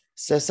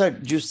 Cesar,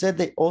 you said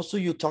that also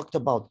you talked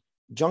about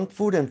junk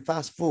food and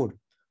fast food.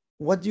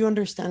 What do you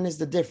understand is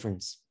the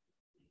difference?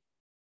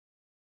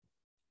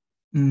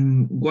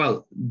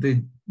 Well,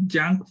 the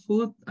junk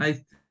food,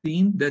 I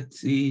think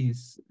that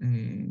is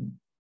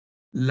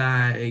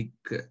like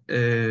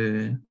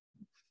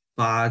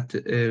fat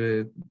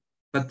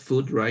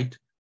food, right?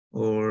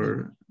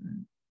 Or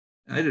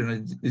I don't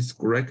know, it's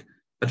correct,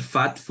 but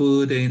fat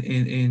food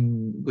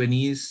and when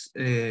it's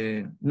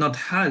not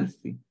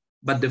healthy.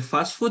 But the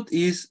fast food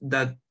is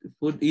that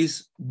food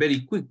is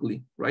very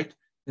quickly, right?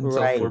 And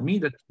so for me,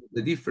 that's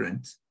the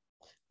difference.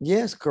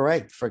 Yes,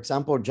 correct. For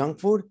example, junk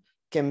food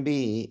can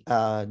be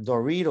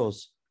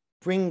Doritos,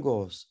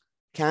 Pringles,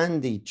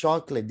 candy,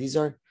 chocolate. These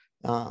are,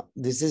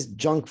 this is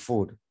junk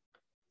food.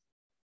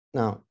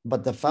 Now,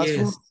 but the fast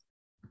food,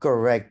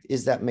 correct,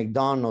 is that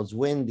McDonald's,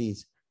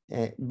 Wendy's,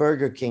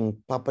 Burger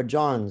King, Papa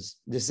John's.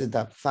 This is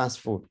that fast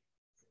food.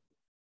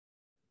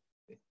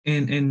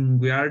 And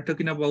we are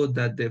talking about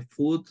that the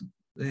food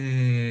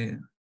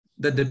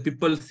that the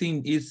people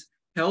think is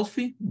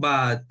healthy,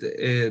 but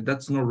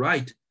that's not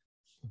right.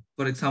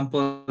 For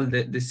example,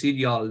 the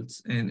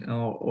cereals and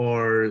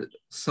or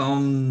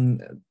something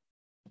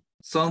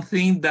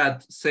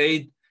that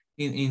say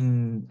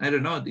in I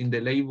don't know, in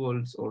the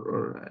labels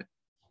or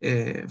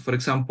for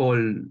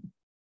example,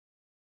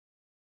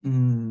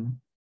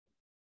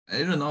 I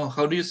don't know,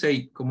 how do you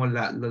say como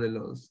lo de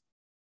los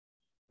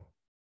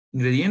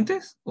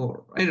ingredientes,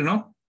 or I don't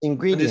know.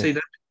 Ingredients. How do you say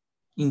that?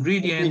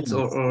 Ingredients.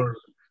 Or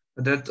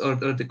that or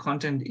the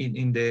content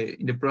in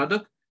the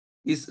product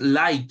is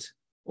light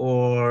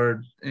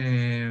or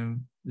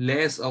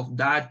less of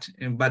that,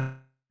 but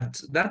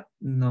that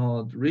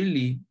not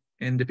really.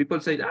 And the people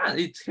say,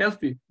 it's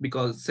healthy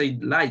because say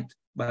light,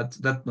 but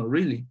that's not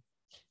really.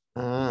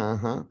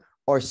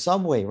 Or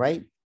Subway,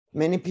 right?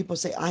 Many people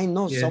say, I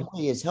know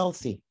Subway is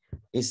healthy.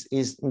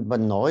 But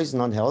no, it's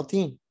not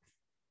healthy.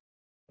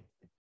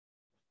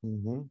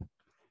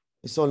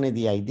 It's only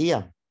the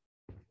idea.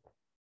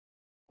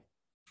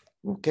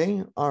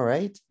 Okay, all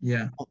right.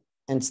 Yeah.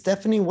 And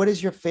Stephanie, what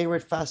is your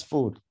favorite fast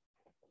food?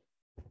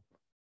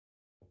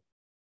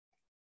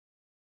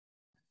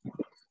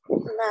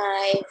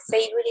 My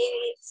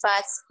favorite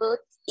fast food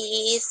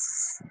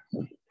is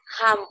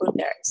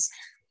hamburgers.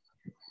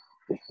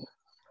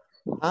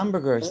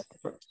 Hamburgers?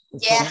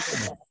 Yeah.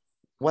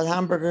 What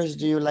hamburgers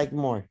do you like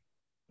more?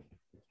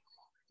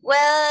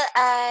 Well,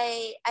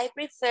 I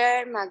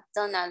prefer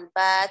McDonald's,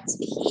 but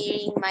here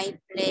in my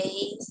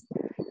place,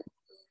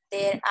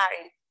 there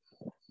aren't.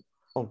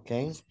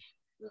 Okay.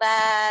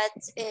 But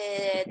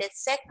the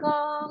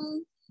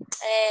second,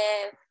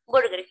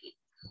 Burger King.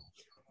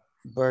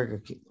 Burger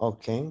King,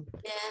 okay.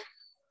 Yeah.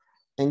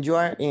 And you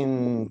are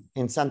in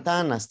Santa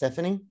Ana,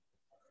 Stephanie?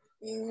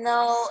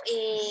 No,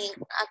 in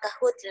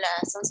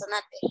Acajutla,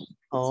 Sonsonate.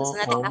 Oh,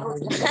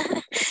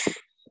 Sonsonate,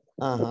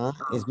 Acajutla.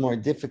 It's more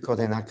difficult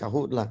in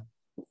Acajutla.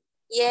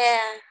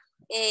 Yeah,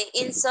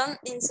 in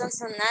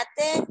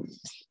Sonsonate,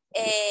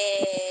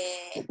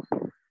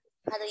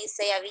 how do you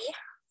say había?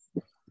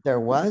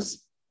 There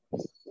was?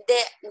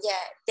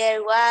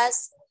 There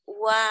was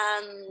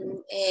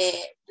one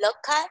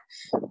local,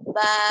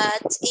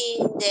 but in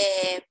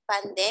the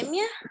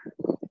pandemic,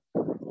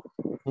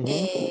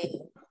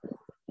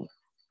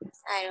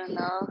 I don't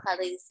know how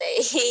do you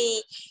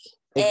say,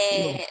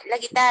 la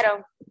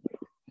quitaron.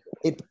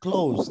 It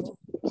closed.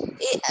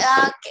 Okay,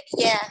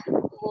 yeah,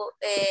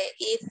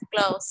 it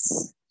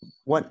closed.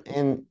 What,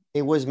 and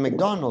it was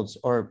McDonald's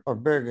or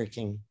Burger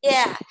King?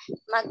 Yeah,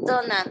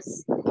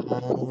 McDonald's.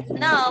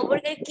 No,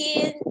 Burger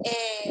King,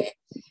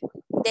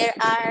 there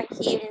are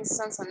here in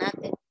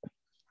Sonsonate.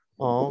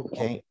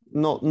 Okay,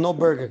 no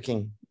Burger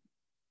King.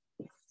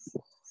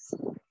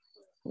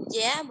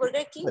 Yeah,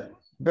 Burger King.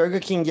 Burger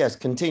King, yes,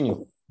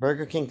 continue.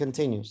 Burger King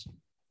continues.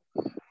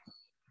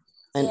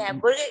 And yeah,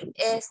 Burger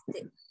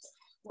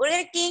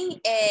King,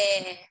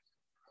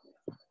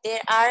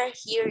 there are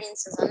here in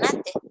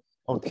Sonsonate.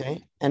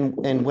 Okay,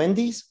 and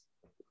Wendy's?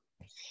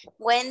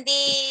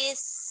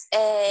 Wendy's,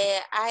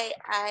 I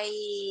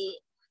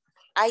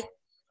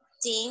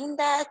think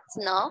that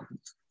no.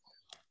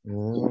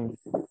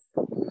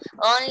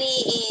 Only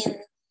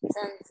in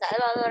San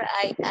Salvador,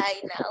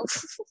 I know.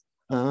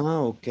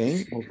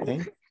 Okay.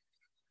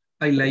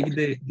 I like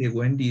the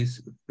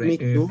Wendy's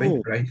French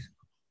fries.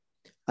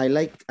 I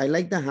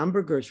like the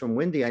hamburgers from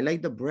Wendy. I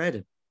like the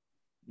bread.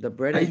 The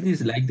bread. I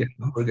dislike the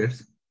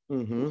hamburgers.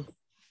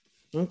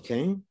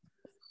 Okay.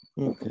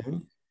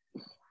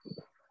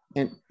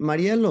 And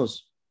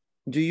Marielos,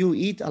 do you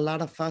eat a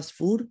lot of fast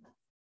food?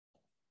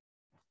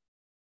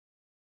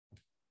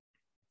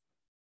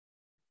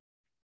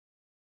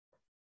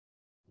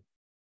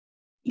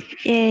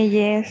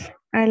 Yes,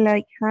 I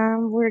like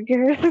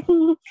hamburger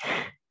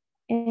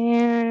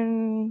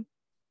and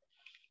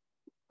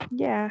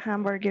yeah,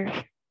 hamburgers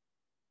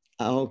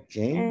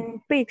Okay,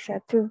 and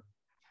pizza too.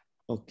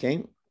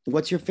 okay.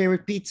 What's your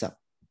favorite pizza?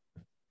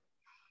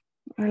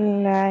 I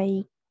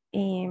like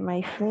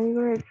my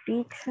favorite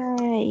pizza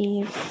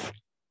is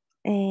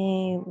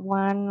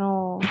one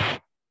of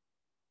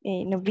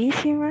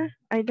Novissima.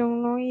 I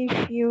don't know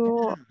if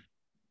you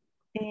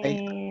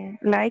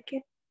like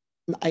it.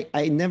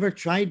 I never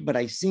tried, but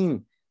I've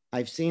seen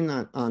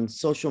on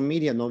social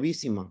media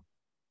Novissima.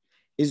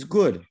 It's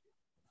good.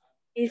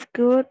 It's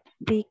good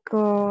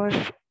because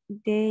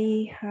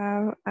they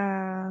have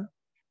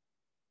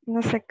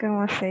no sé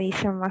cómo se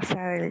dice masa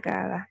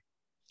delgada.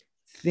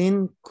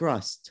 Thin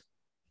crust.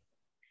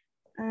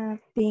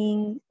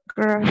 Thin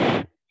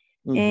crust.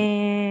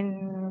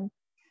 Mm-hmm.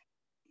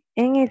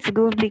 And it's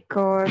good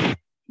because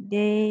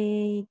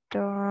they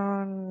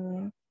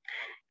don't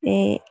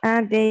they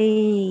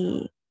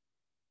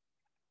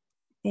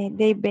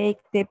bake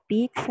the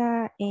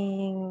pizza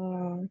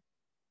in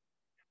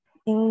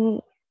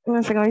no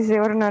sé cómo dice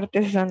horno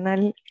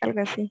artesanal,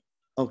 algo así.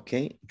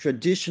 Okay,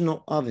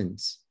 traditional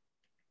ovens.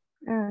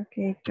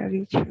 Okay,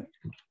 traditional.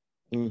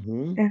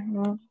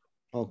 Mm-hmm.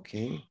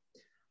 Okay.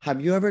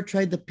 Have you ever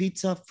tried the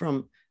pizza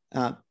from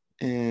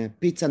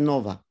Pizza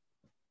Nova?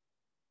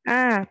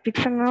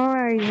 Pizza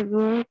Nova is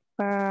good,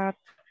 but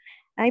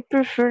I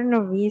prefer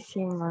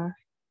Novissima.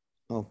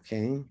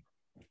 Okay.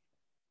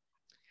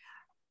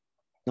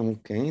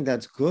 Okay,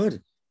 that's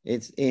good.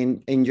 It's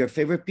in your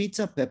favorite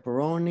pizza,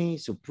 pepperoni,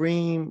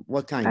 supreme,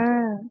 what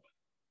kind?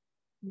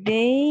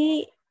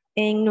 They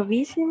in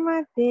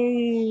Novissima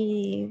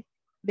they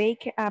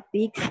bake a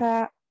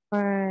pizza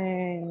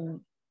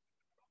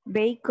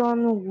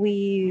bacon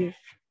with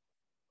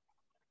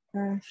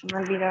se me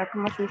olvidó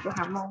cómo se dice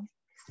jamón.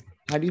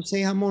 How do you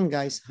say jamón,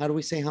 guys? How do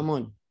we say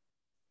jamón?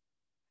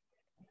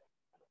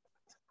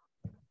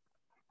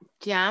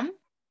 Jam.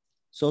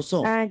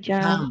 Jam.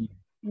 Ham.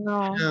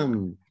 No.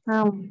 Ham.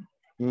 Ham.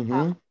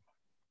 Mm-hmm.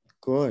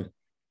 Good.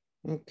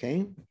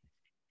 Okay.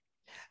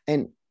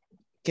 And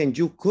can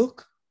you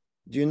cook?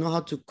 Do you know how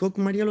to cook,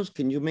 Marielos?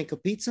 Can you make a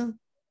pizza?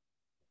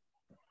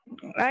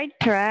 I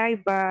try,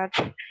 but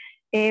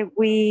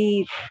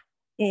with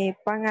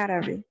pan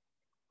árabe.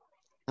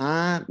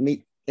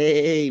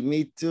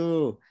 Me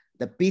too.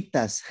 The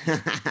pitas.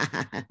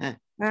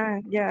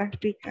 Yeah,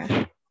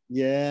 pitas.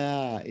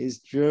 Yeah, it's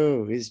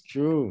true. It's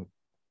true.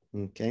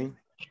 Okay.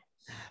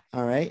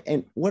 All right.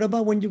 And what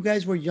about when you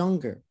guys were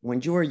younger?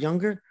 When you were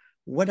younger,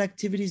 what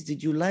activities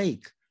did you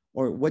like?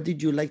 Or what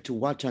did you like to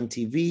watch on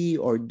TV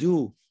or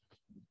do?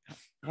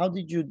 How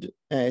did you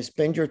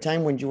spend your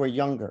time when you were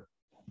younger?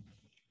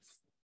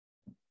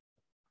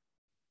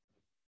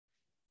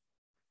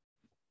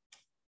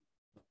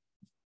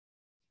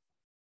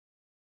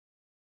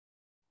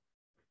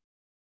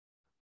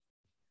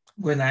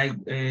 When I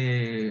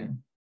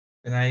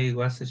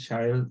was a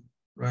child,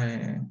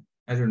 I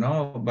don't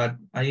know, but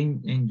I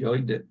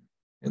enjoyed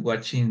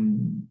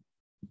watching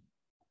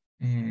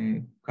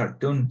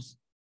cartoons.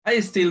 I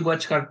still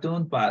watch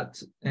cartoons,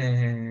 but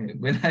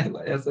when I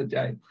was a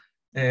child,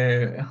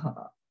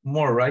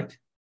 more, right?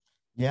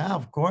 Yeah,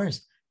 of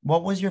course.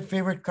 What was your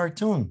favorite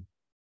cartoon?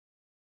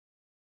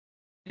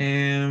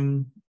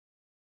 I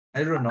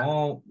don't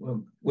know.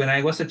 When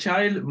I was a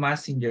child,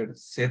 Mazinger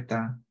Z,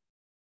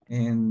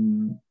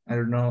 and I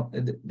don't know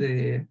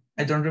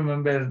I don't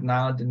remember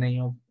now the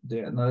name of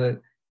the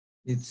another.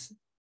 It's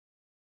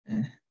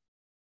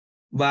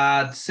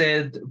but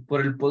said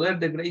por el poder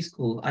de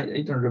Grayskull.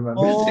 I don't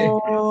remember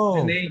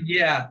the name.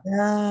 Yeah.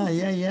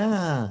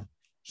 Yeah.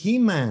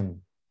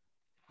 He-Man.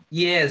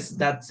 Yes,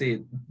 that's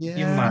it. Yeah.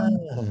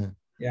 He-Man.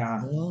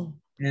 Yeah. Oh.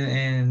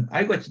 And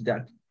I watched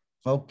that.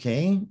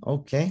 Okay.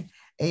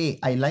 Hey,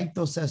 I like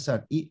those,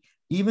 Cesar.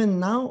 Even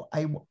now,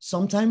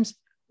 sometimes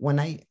when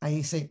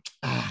I say,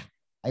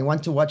 I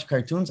want to watch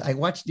cartoons, I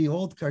watch the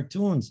old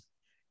cartoons.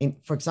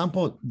 For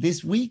example,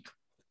 this week,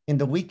 in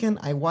the weekend,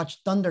 I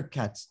watched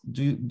Thundercats.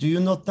 Do you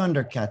know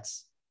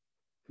Thundercats?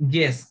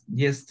 Yes,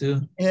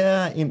 too.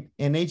 Yeah, in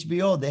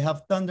HBO, they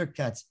have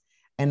Thundercats.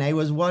 And I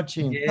was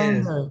watching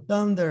Thundercats.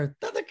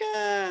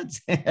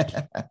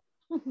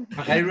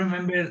 I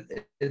remember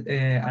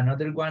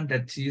another one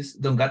that is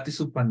Don Gato y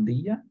su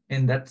pandilla,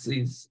 and that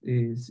is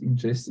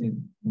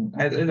interesting.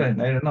 I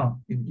don't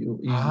know if you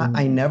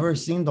I never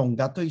seen Don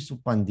Gato y su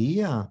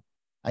pandilla.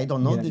 I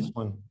don't know this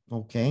one.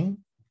 Okay.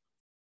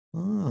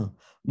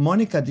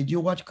 Monica, did you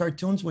watch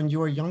cartoons when you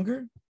were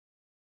younger?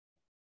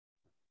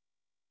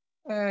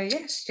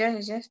 Yes.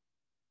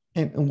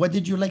 And what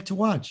did you like to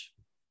watch?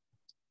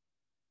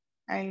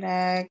 I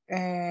like,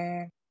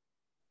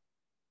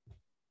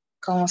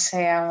 ¿cómo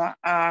se llama?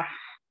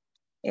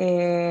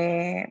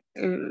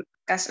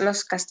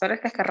 Los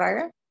castores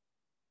cascarrabias.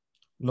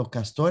 Los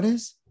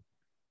castores?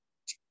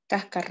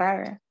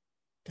 Cascarrabias.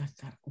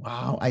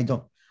 Wow, I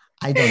don't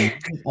I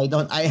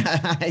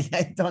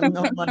don't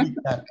know,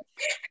 Monica.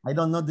 I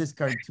don't know this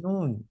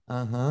cartoon.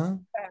 Uh-huh.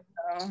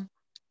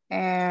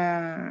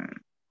 I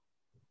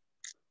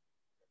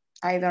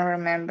don't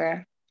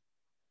remember.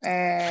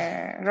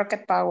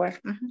 Rocket Power.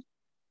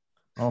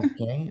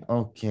 Okay,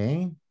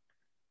 okay.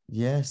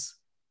 Yes.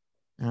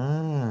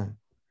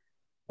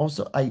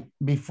 Also,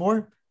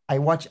 before I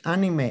watch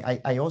anime,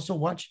 I also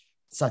watch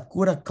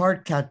Sakura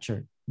Card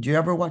Catcher. Do you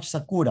ever watch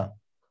Sakura?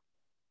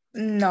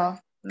 No.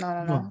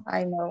 No.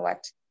 I know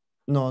what.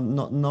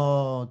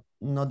 No,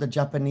 the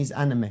Japanese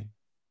anime.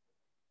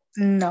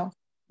 No.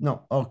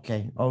 No,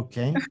 okay.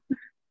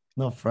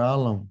 No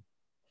problem.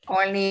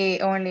 Only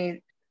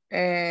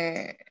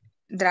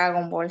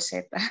Dragon Ball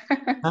Z.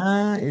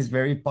 It's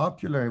very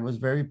popular. It was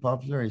very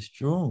popular. It's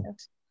true.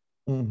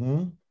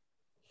 Mm-hmm.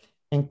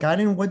 And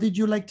Karen, what did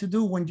you like to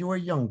do when you were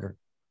younger?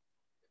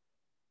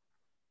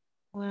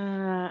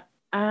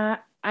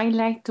 I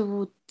like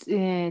to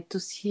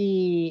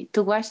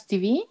watch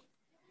TV,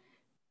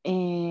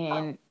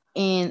 and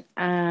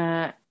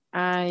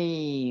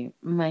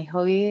my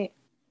hobby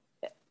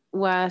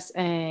was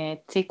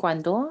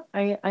taekwondo.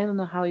 I don't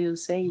know how you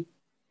say.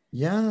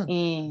 Yeah,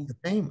 the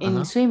same.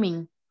 In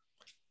swimming.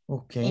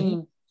 Okay.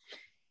 And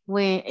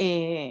when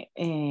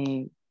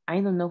I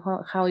don't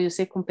know how you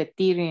say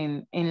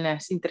competir en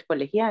las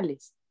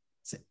intercolegiales.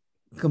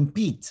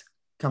 Compete.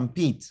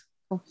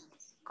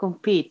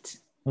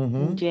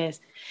 Mm-hmm. Yes.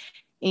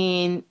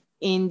 In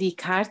the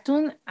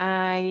cartoon,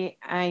 I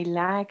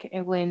like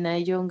when I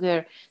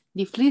younger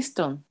the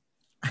Flintstone.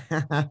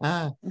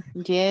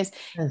 Yes.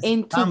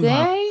 And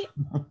today,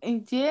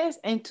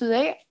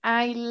 today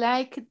I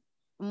like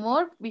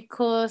more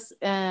because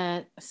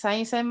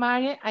Science and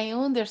Mario, I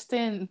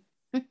understand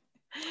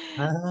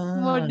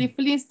more the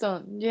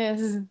Flintstone.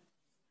 Yes.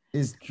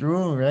 It's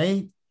true,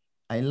 right?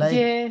 I like.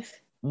 Yes.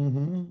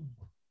 Mm-hmm.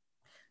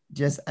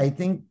 Just I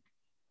think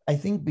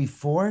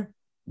before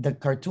the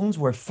cartoons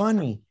were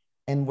funny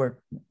and were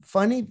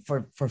funny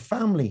for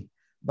family,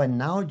 but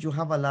now you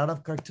have a lot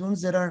of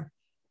cartoons that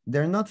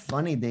they're not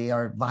funny. They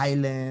are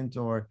violent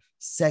or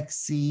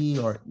sexy,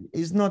 or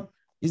it's not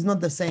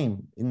the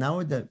same.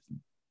 Now the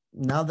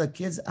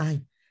kids,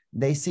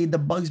 they see the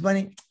Bugs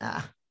Bunny,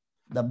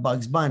 the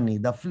Bugs Bunny,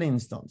 the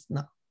Flintstones.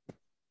 No.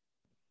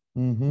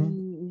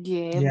 Mm-hmm.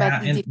 Yeah,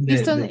 but the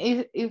Flintstone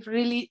is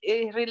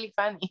really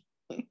funny.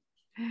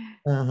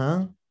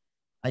 Uh-huh.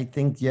 I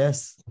think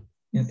yes.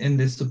 And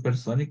the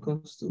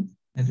Supersonicos too.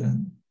 I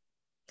don't.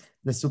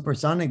 The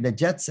Supersonic, the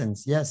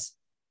Jetsons, yes.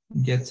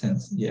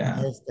 Jetsons,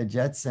 yeah. Yes, the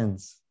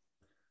Jetsons.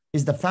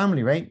 Is the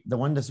family, right? The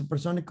one, the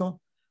Supersonico,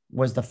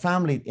 was the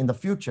family in the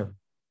future.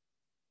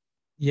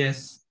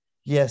 Yes.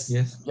 Yes.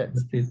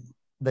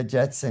 The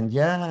Jetsons,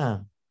 yeah.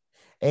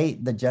 Hey,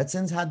 the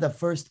Jetsons had the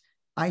first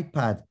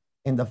iPad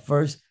and the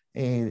first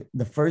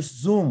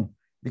Zoom,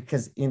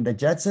 because in the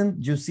Jetsons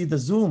you see the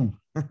Zoom.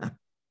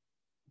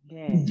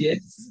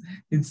 Yes,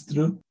 it's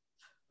true.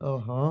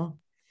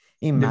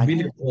 Imagine the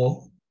video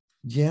call.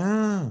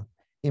 Yeah,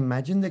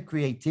 imagine the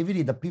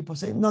creativity. The people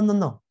say,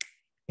 no.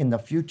 In the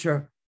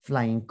future,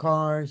 flying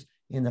cars.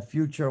 In the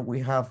future,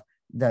 we have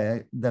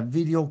the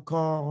video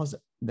calls,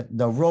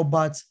 the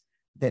robots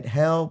that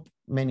help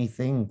many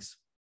things.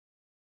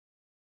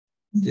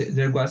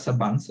 There was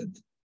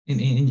advanced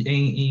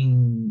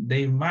in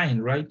their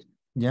mind, right?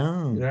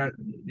 Yeah.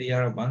 They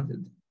are advanced.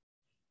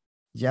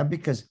 Yeah,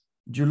 because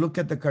you look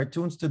at the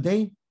cartoons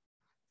today,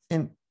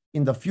 and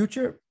in the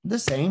future, the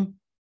same.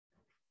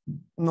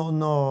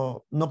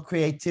 No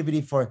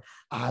creativity for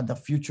the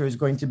future is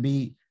going to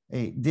be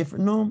a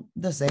different. No,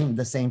 the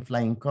same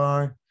flying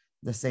car,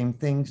 the same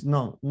things.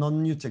 No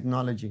new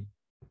technology.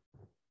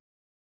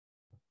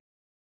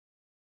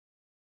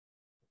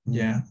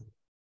 Yeah.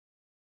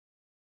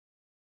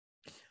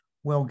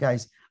 Well,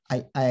 guys,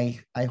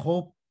 I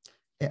hope.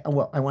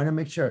 Well, I want to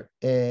make sure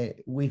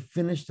we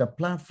finish the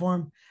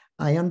platform.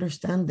 I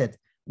understand that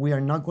we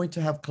are not going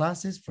to have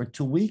classes for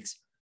 2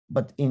 weeks,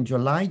 but in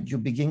July you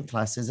begin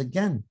classes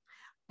again.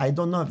 I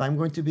don't know if I'm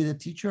going to be the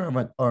teacher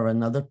or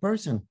another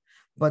person,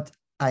 but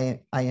I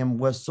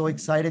was so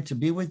excited to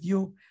be with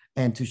you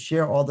and to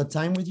share all the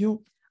time with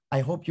you.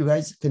 I hope you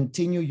guys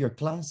continue your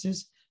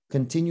classes,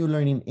 continue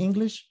learning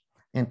English,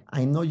 and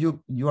I know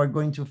you are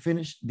going to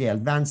finish the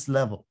advanced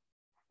level.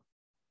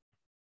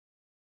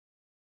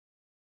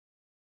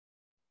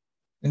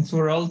 Thanks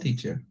for all,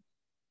 teacher.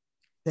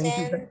 Thank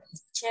you.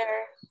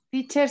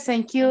 Teacher,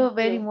 thank you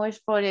very much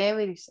for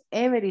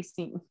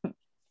everything.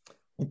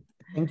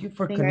 Thank you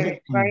for connecting.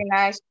 Very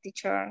nice,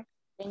 teacher.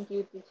 Thank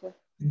you, teacher.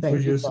 For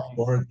your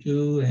support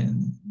too,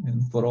 and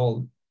for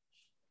all.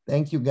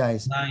 Thank you,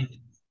 guys. Night.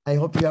 I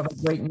hope you have a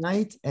great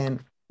night,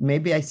 and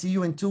maybe I see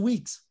you in 2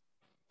 weeks.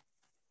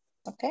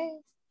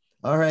 Okay.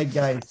 All right,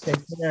 guys.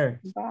 Take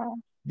care. Bye.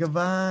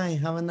 Goodbye.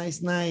 Have a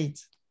nice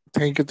night.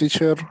 Thank you,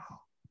 teacher.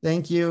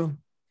 Thank you.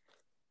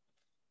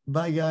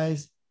 Bye,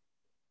 guys.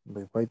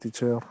 Bye,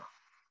 teacher.